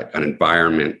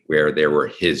environment where there were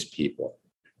his people,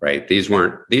 right? These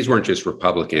weren't just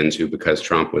Republicans who, because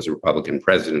Trump was a Republican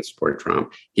president, supported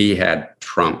Trump. He had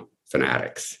Trump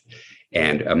fanatics.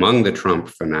 And among the Trump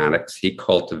fanatics, he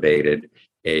cultivated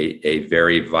a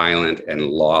very violent and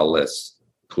lawless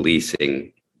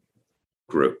policing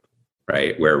group,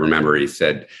 right? Where, remember, he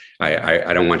said,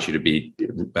 I don't want you to be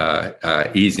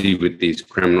easy with these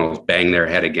criminals, bang their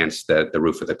head against the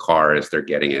roof of the car as they're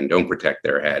getting in, don't protect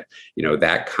their head. You know,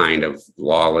 that kind of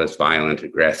lawless, violent,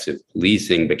 aggressive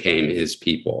policing became his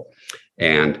people.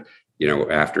 And, you know,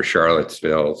 after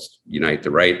Charlottesville's Unite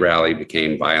the Right rally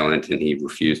became violent and he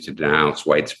refused to denounce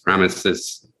white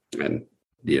supremacists, and,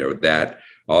 you know, that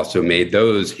also made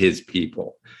those his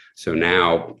people. So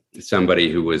now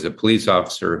somebody who was a police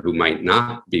officer who might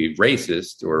not be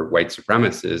racist or white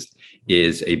supremacist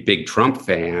is a big Trump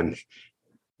fan.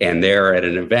 And they're at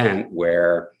an event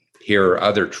where here are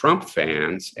other Trump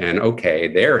fans, and okay,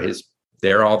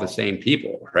 they're all the same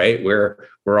people, right? We're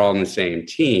all in the same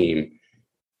team,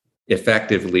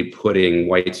 effectively putting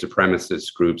white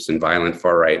supremacist groups and violent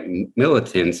far-right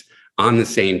militants on the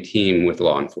same team with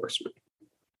law enforcement.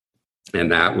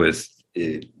 And that was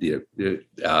that's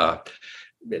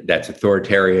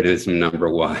authoritarianism number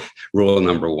one, rule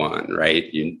number one, right?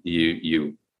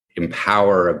 You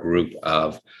empower a group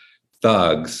of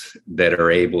thugs that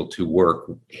are able to work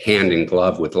hand in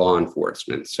glove with law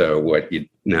enforcement. So what you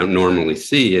now normally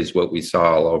see is what we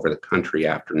saw all over the country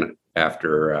after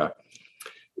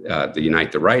the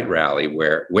Unite the Right rally,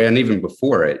 when even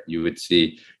before it, you would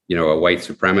see, you know, a white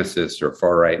supremacist or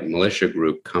far-right militia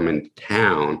group come into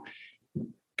town.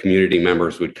 Community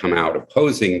members would come out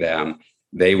opposing them.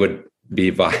 They would be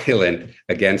violent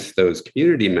against those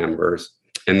community members,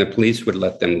 and the police would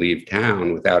let them leave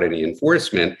town without any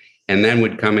enforcement, and then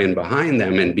would come in behind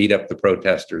them and beat up the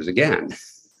protesters again.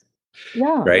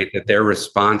 Yeah. Right? That their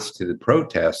response to the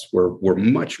protests were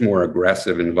much more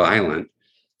aggressive and violent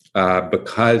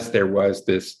because there was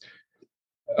this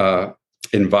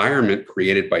environment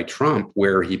created by Trump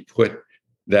where he put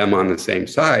them on the same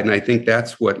side. And I think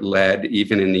that's what led,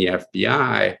 even in the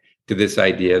FBI, to this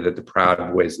idea that the Proud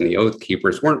Boys and the Oath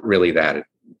Keepers weren't really that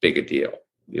big a deal.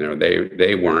 You know,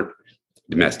 they weren't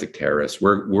domestic terrorists.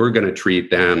 We're going to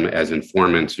treat them as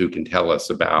informants who can tell us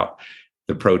about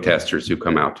the protesters who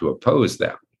come out to oppose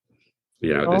them.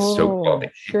 You know, this so-called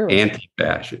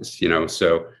anti-fascists. You know,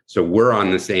 so we're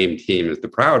on the same team as the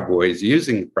Proud Boys,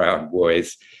 using the Proud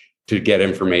Boys to get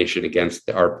information against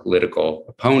our political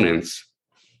opponents,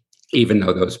 even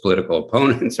though those political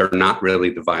opponents are not really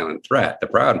the violent threat. The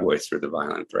Proud Boys are the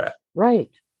violent threat. Right.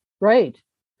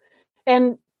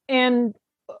 And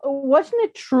wasn't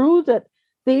it true that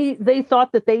they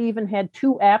thought that they even had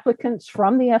 2 applicants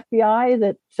from the FBI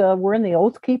that were in the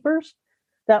Oath Keepers?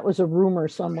 That was a rumor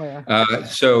somewhere.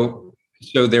 So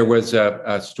there was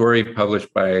a story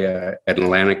published by an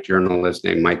Atlantic journalist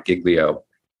named Mike Giglio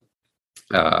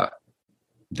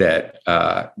that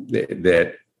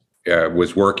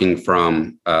was working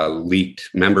from leaked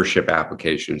membership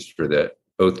applications for the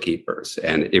Oath Keepers.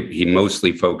 And he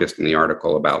mostly focused in the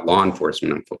article about law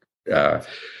enforcement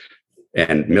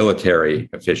and military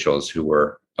officials who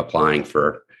were applying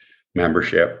for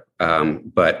membership.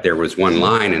 But there was one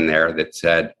line in there that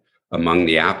said, among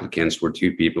the applicants were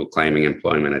 2 people claiming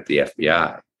employment at the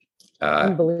FBI.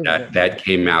 That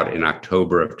came out in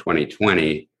October of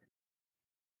 2020,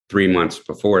 3 months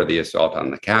before the assault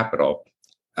on the Capitol.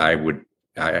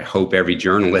 I hope every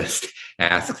journalist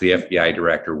asks the FBI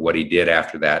director what he did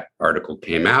after that article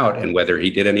came out and whether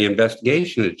he did any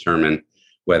investigation to determine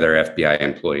whether FBI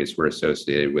employees were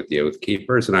associated with the Oath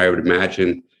Keepers. And I would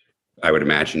imagine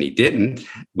he didn't,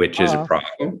 which is a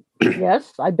problem.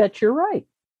 Yes, I bet you're right.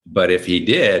 But if he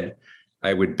did,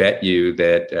 I would bet you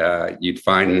that you'd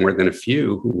find more than a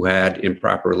few who had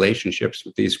improper relationships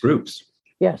with these groups.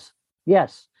 Yes.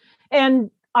 And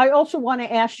I also want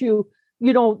to ask you,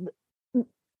 you know,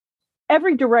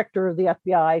 every director of the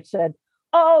FBI said,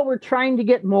 oh, we're trying to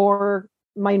get more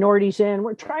minorities in.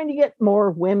 We're trying to get more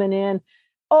women in.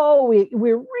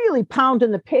 we're really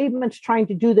pounding the pavements trying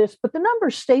to do this, but the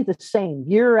numbers stay the same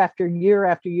year after year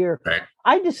after year. Right.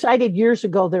 I decided years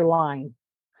ago they're lying.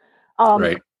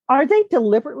 Right. Are they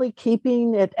deliberately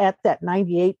keeping it at that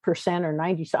 98% or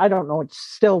 90? I don't know. It's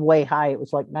still way high. It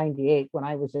was like 98 when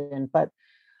I was in, but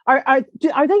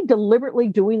are they deliberately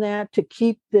doing that to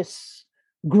keep this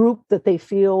group that they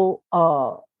feel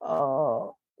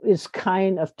is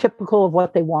kind of typical of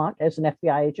what they want as an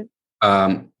FBI agent?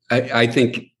 I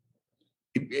think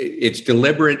it's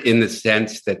deliberate in the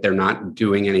sense that they're not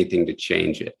doing anything to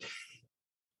change it.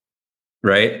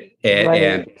 Right.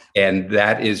 And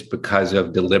that is because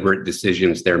of deliberate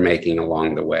decisions they're making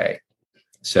along the way.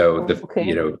 So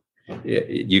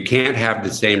you can't have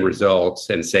the same results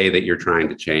and say that you're trying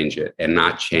to change it and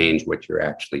not change what you're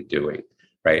actually doing.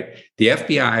 Right. The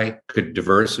FBI could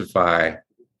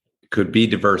be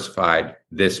diversified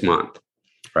this month.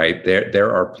 Right.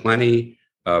 There are plenty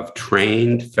of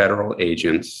trained federal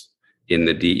agents in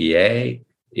the DEA,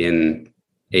 in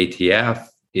ATF,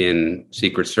 in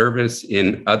Secret Service,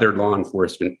 in other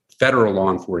federal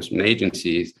law enforcement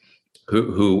agencies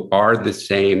who are the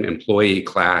same employee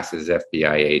class as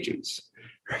FBI agents,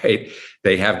 right?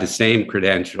 They have the same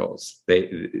credentials.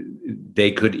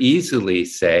 They could easily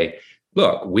say,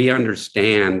 look, we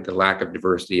understand the lack of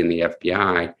diversity in the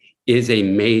FBI is a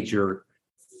major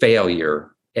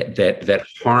failure that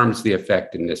harms the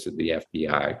effectiveness of the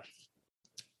FBI.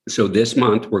 So this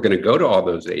month, we're going to go to all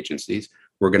those agencies.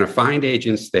 We're going to find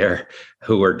agents there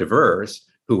who are diverse,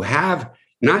 who have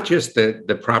not just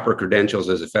the proper credentials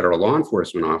as a federal law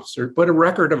enforcement officer, but a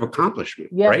record of accomplishment,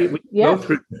 right? We go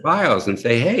through the files and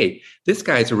say, hey, this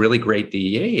guy's a really great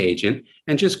DEA agent,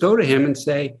 and just go to him and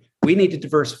say, we need to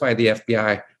diversify the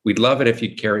FBI. We'd love it if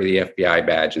you'd carry the FBI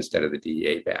badge instead of the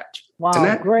DEA badge. Wow, and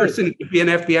that person could be an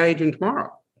FBI agent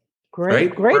tomorrow.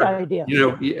 Great idea.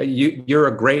 You're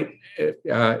a great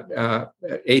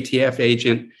ATF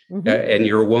agent, and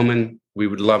you're a woman. We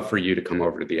would love for you to come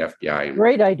over to the FBI.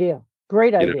 Great idea.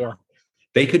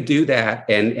 They could do that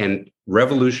and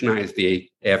revolutionize the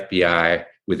FBI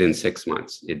within 6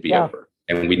 months. It'd be over,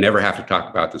 and we'd never have to talk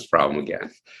about this problem again.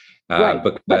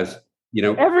 Because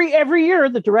every year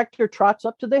the director trots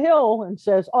up to the Hill and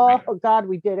says, "Oh God,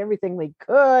 we did everything we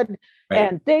could." Right.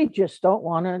 And they just don't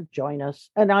want to join us.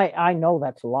 And I know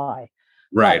that's a lie.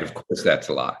 Right. But, of course, that's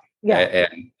a lie. Yeah.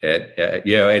 And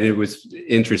it was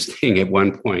interesting at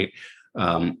one point.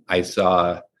 I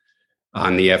saw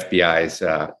on the FBI's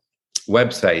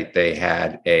website, they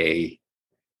had a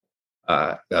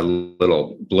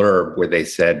little blurb where they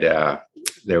said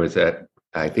there was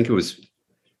I think it was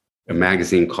a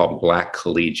magazine called Black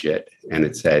Collegiate. And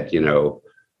it said, it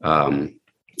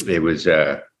was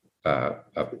a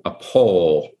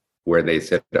poll where they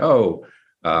said, a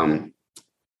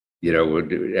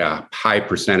high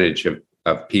percentage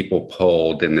of people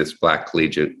polled in this Black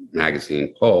Collegiate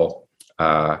magazine poll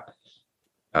are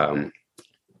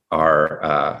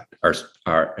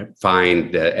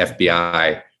find the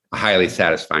FBI a highly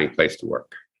satisfying place to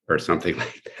work or something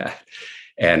like that.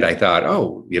 And I thought,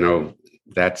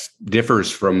 that differs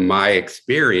from my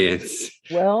experience.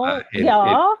 Well, in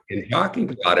talking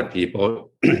to a lot of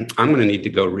people, I'm going to need to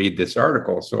go read this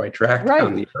article. So I tracked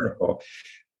down the article.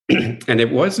 And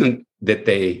it wasn't that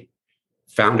they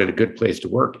found it a good place to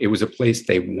work. It was a place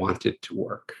they wanted to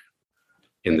work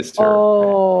in the service.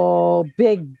 Oh,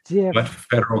 big difference. What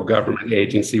federal government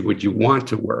agency would you want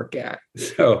to work at?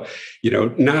 So,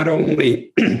 not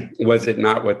only was it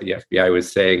not what the FBI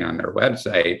was saying on their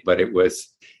website, but it was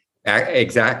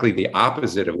exactly the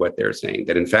opposite of what they're saying,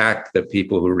 that in fact, the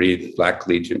people who read Black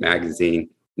Collegiate magazine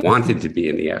wanted to be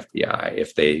in the FBI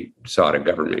if they sought a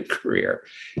government career,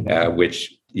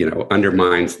 which,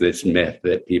 undermines this myth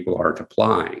that people aren't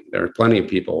applying. There are plenty of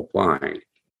people applying.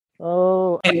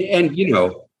 Oh, and I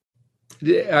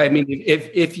mean,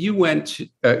 if you went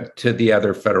to the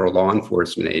other federal law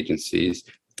enforcement agencies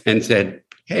and said,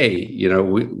 hey,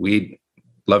 we'd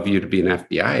love you to be an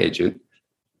FBI agent,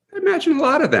 I imagine a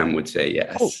lot of them would say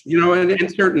yes.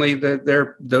 And certainly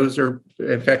those are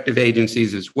effective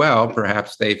agencies as well.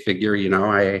 Perhaps they figure,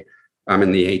 I'm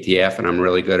in the ATF and I'm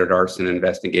really good at arson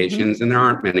investigations, and there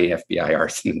aren't many FBI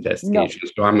arson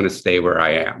investigations, so I'm going to stay where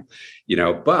I am.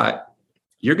 But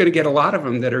you're going to get a lot of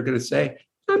them that are going to say,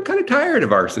 I'm kind of tired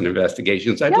of arson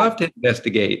investigations. I'd love to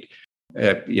investigate,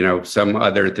 some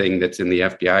other thing that's in the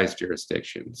FBI's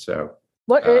jurisdiction. So.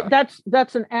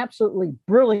 That's an absolutely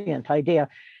brilliant idea.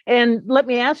 And let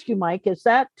me ask you, Mike, is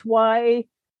that why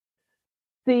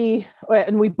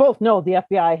and we both know the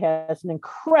FBI has an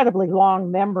incredibly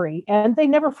long memory and they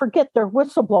never forget their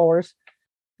whistleblowers.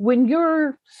 When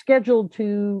you're scheduled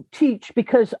to teach,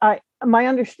 because my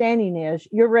understanding is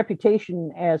your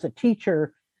reputation as a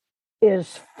teacher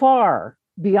is far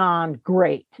beyond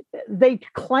great. They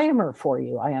clamor for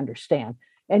you, I understand.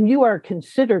 And you are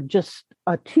considered just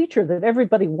a teacher that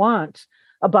everybody wants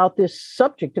about this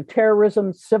subject of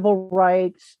terrorism, civil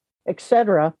rights,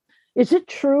 etc. Is it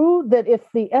true that if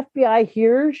the FBI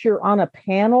hears you're on a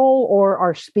panel or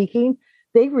are speaking,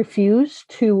 they refuse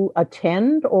to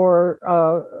attend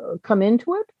or come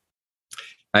into it?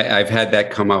 I've had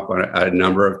that come up a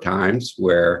number of times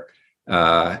where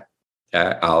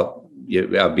I'll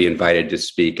be invited to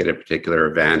speak at a particular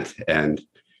event and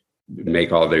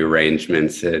make all the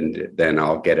arrangements, and then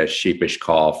I'll get a sheepish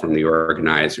call from the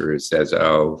organizer who says,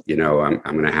 "Oh, I'm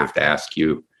going to have to ask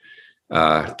you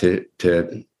to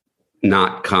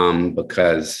not come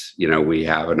because we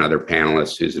have another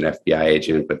panelist who's an FBI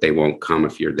agent, but they won't come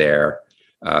if you're there.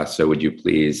 So would you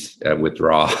please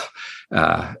withdraw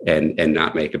and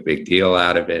not make a big deal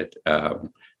out of it?"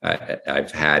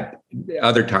 I've had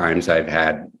other times. I've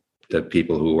had the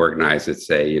people who organize it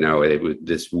say,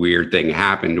 this weird thing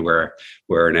happened where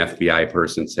an FBI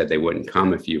person said they wouldn't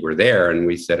come if you were there, and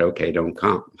we said, okay, don't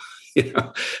come.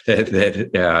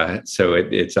 So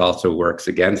it also works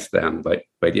against them.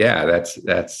 But yeah,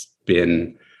 that's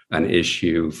been an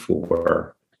issue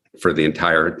for the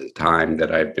entire time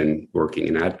that I've been working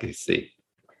in advocacy.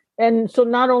 And so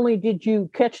not only did you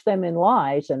catch them in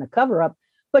lies and a cover-up,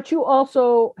 but you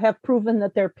also have proven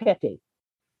that they're petty.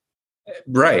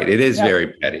 Right. It is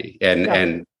very petty.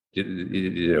 And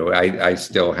I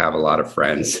still have a lot of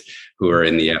friends who are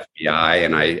in the FBI,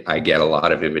 and I get a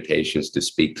lot of invitations to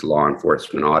speak to law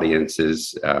enforcement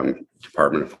audiences,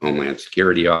 Department of Homeland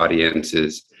Security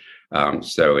audiences.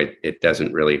 So it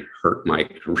doesn't really hurt my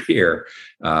career.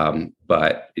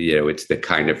 But, it's the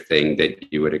kind of thing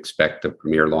that you would expect the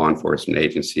premier law enforcement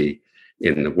agency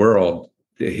in the world,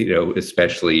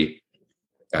 especially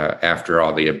after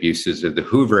all the abuses of the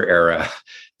Hoover era,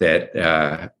 that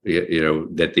that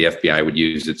the FBI would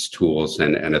use its tools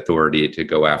and authority to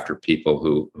go after people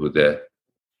who the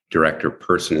director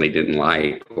personally didn't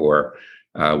like, or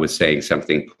was saying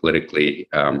something politically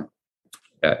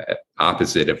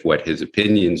opposite of what his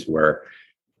opinions were.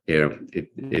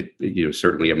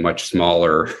 Certainly a much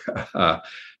smaller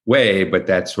way, but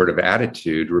that sort of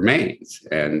attitude remains,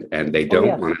 and they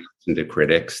don't want to listen to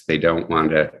critics. They don't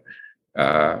want to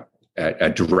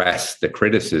address the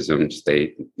criticisms.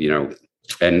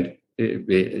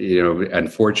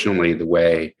 Unfortunately, the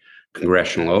way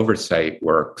congressional oversight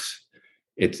works,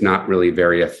 it's not really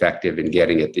very effective in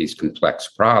getting at these complex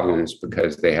problems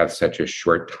because they have such a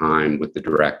short time with the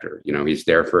director. He's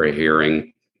there for a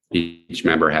hearing. Each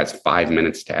member has 5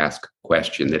 minutes to ask a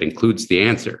question that includes the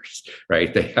answers,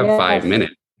 right? They have 5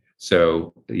 minutes.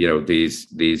 So,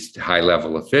 these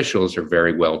high-level officials are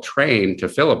very well trained to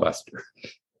filibuster,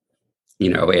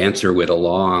 answer with a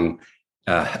long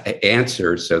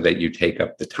answer so that you take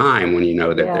up the time when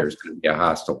that there's going to be a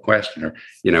hostile question. Or,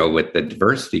 with the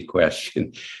diversity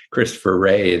question, Christopher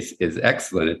Wray is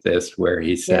excellent at this, where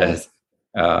he says,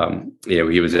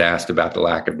 he was asked about the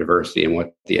lack of diversity and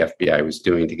what the FBI was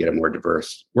doing to get a more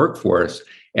diverse workforce.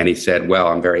 And he said, well,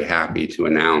 I'm very happy to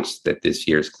announce that this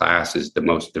year's class is the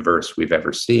most diverse we've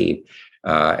ever seen.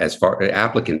 As far as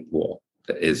applicant pool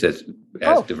is as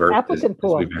diverse as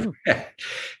we've ever had.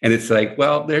 And it's like,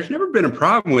 well, there's never been a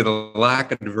problem with a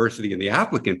lack of diversity in the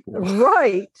applicant pool.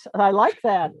 Right. I like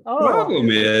that. The problem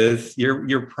is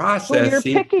your process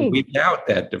seems to weed out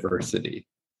that diversity.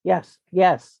 Yes.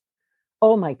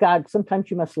 Oh my God!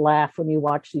 Sometimes you must laugh when you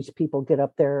watch these people get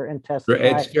up there and testify.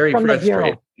 It's very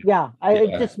frustrating.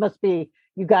 It just must be.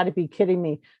 You got to be kidding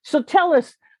me. So tell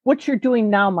us what you're doing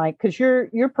now, Mike, because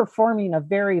you're performing a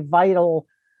very vital.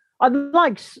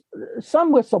 Unlike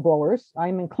some whistleblowers,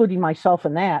 I'm including myself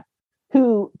in that,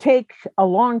 who take a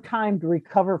long time to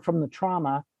recover from the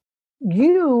trauma.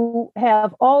 You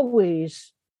have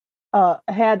always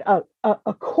had a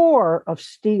core of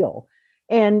steel.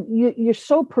 And you're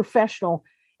so professional,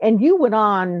 and you went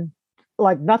on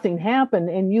like nothing happened,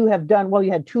 and you have done, well,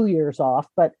 you had 2 years off,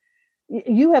 but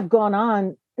you have gone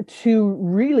on to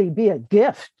really be a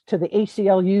gift to the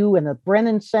ACLU and the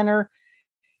Brennan Center.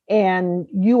 And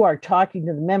you are talking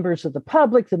to the members of the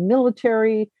public, the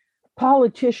military,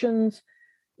 politicians.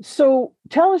 So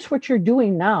tell us what you're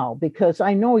doing now, because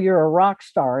I know you're a rock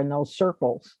star in those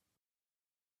circles.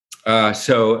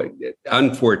 So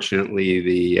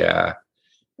unfortunately,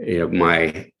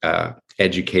 my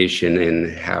education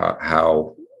in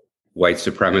how white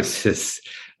supremacists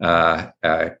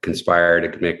conspire to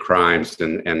commit crimes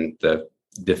and the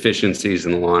deficiencies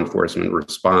in the law enforcement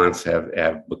response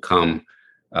have become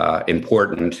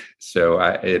important. So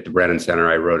at the Brennan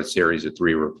Center, I wrote a series of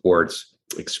 3 reports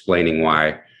explaining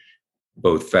why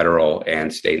both federal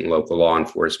and state and local law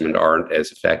enforcement aren't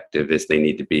as effective as they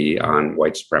need to be on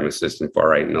white supremacist and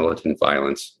far-right militant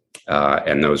violence.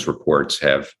 And those reports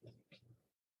have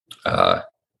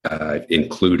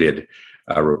included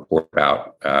a report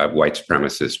about white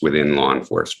supremacists within law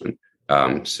enforcement.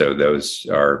 So those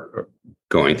are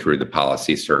going through the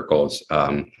policy circles.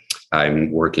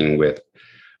 I'm working with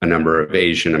a number of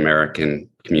Asian American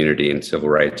community and civil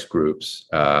rights groups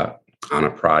on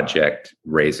a project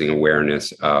raising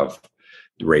awareness of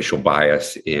racial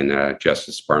bias in a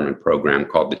Justice Department program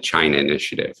called the China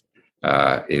Initiative,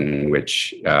 in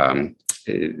which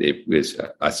it was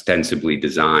ostensibly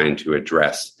designed to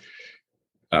address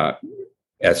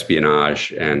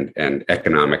espionage and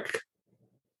economic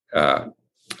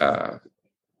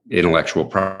intellectual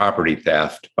property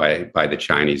theft by the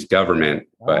Chinese government.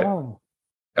 But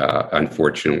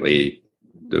unfortunately,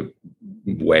 the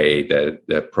way that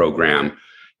the program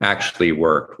actually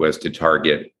worked was to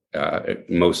target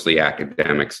mostly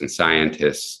academics and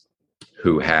scientists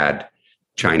who had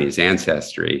Chinese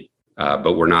ancestry,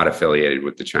 but were not affiliated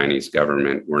with the Chinese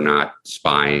government. We're not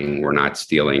spying. We're not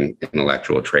stealing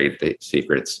intellectual trade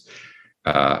secrets.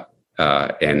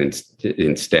 And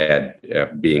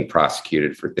instead being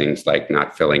prosecuted for things like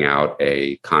not filling out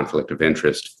a conflict of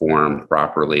interest form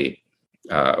properly,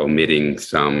 omitting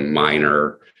some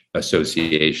minor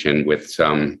association with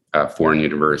some foreign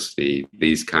university,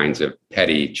 these kinds of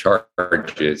petty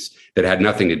charges that had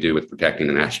nothing to do with protecting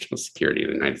the national security of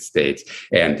the United States.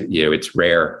 And, it's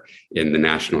rare in the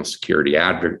national security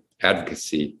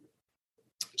advocacy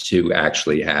to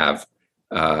actually have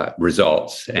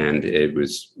results. And it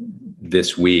was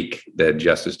this week the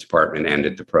Justice Department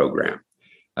ended the program.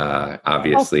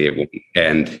 Obviously, it won't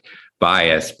end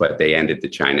bias, but they ended the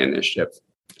China Initiative.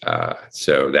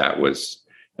 So that was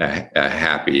a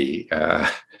happy,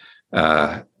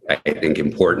 I think,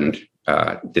 important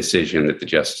decision that the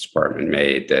Justice Department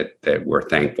made that we're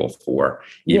thankful for,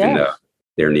 even though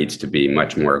there needs to be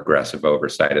much more aggressive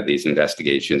oversight of these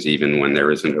investigations, even when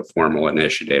there isn't a formal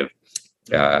initiative.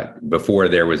 Before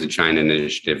there was a China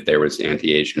Initiative, there was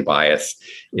anti-Asian bias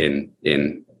in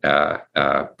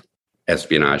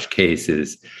espionage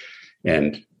cases,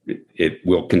 and it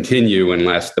will continue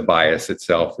unless the bias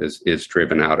itself is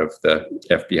driven out of the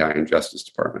FBI and Justice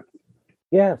Department.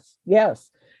 Yes.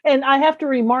 And I have to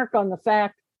remark on the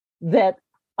fact that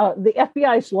the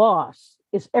FBI's loss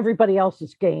is everybody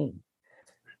else's gain.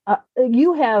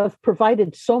 You have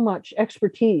provided so much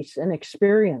expertise and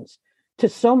experience to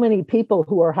so many people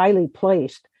who are highly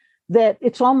placed that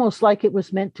it's almost like it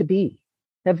was meant to be.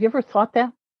 Have you ever thought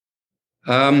that?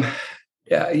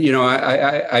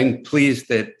 Yeah, I'm pleased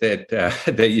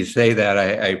that you say that.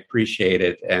 I appreciate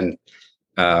it, and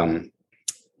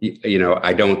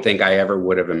I don't think I ever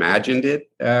would have imagined it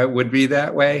would be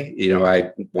that way.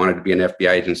 I wanted to be an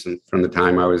FBI agent from the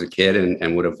time I was a kid,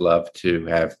 and would have loved to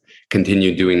have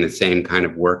continued doing the same kind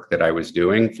of work that I was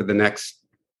doing for the next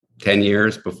 10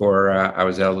 years before I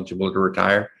was eligible to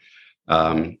retire.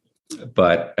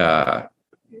 But I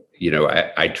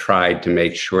tried to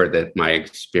make sure that my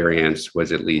experience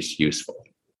was at least useful.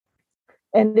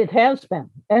 And it has been.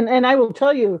 And I will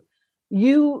tell you,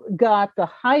 you got the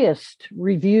highest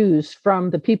reviews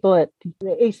from the people at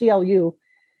the ACLU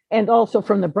and also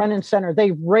from the Brennan Center.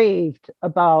 They raved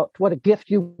about what a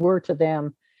gift you were to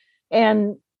them.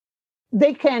 And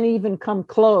they can't even come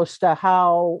close to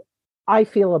how I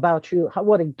feel about you,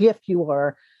 what a gift you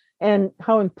are, and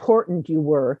how important you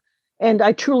were. And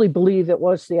I truly believe it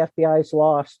was the FBI's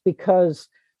loss because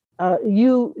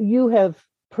you have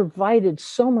provided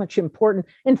so much important.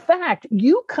 In fact,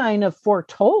 you kind of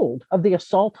foretold of the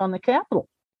assault on the Capitol.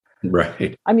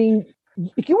 Right. I mean,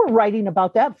 you were writing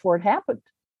about that before it happened.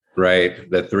 Right.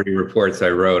 The 3 reports I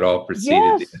wrote all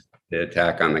preceded the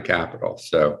attack on the Capitol.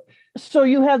 So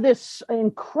you have this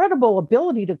incredible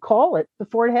ability to call it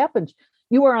before it happens.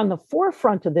 You are on the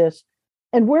forefront of this.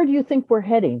 And where do you think we're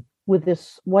heading with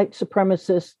this white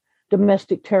supremacist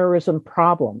domestic terrorism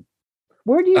problem?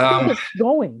 Where do you think it's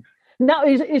going? Now,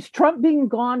 is Trump being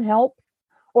gone help?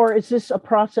 Or is this a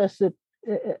process that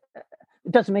it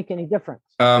doesn't make any difference?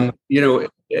 I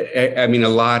mean, a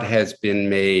lot has been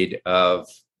made of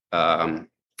the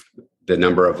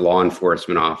number of law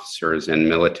enforcement officers and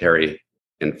military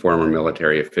and former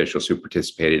military officials who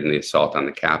participated in the assault on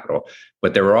the Capitol.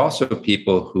 But there were also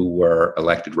people who were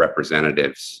elected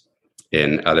representatives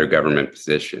in other government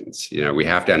positions. We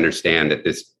have to understand that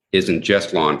this isn't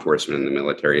just law enforcement in the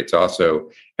military. It's also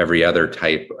every other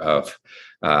type of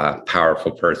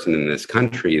powerful person in this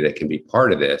country that can be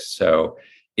part of this. So,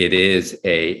 it is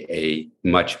a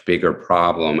much bigger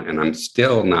problem, and I'm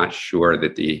still not sure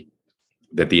that the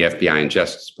FBI and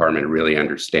Justice Department really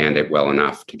understand it well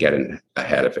enough to get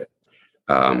ahead of it.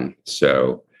 I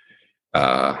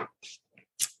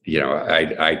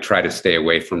try to stay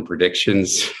away from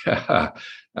predictions.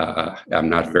 I'm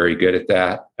not very good at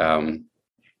that.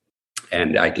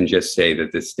 And I can just say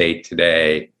that the state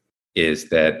today is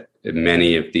that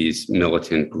many of these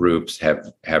militant groups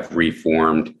have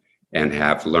reformed and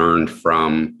have learned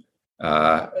from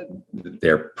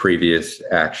their previous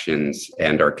actions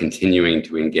and are continuing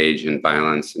to engage in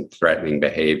violence and threatening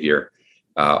behavior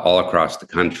all across the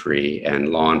country, and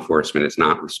law enforcement is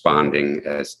not responding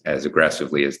as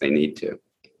aggressively as they need to.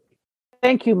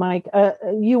 Thank you, Mike.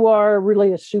 You are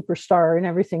really a superstar in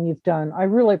everything you've done. I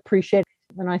really appreciate it,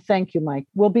 and I thank you, Mike.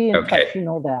 We'll be in touch, you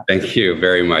know that. Thank you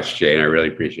very much, Jane. I really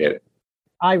appreciate it.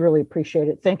 I really appreciate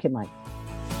it. Thank you, Mike.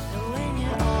 When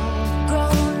you're all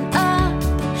grown up,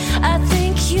 I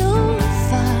think you'll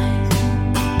find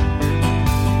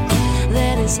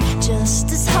that it's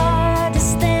just as hard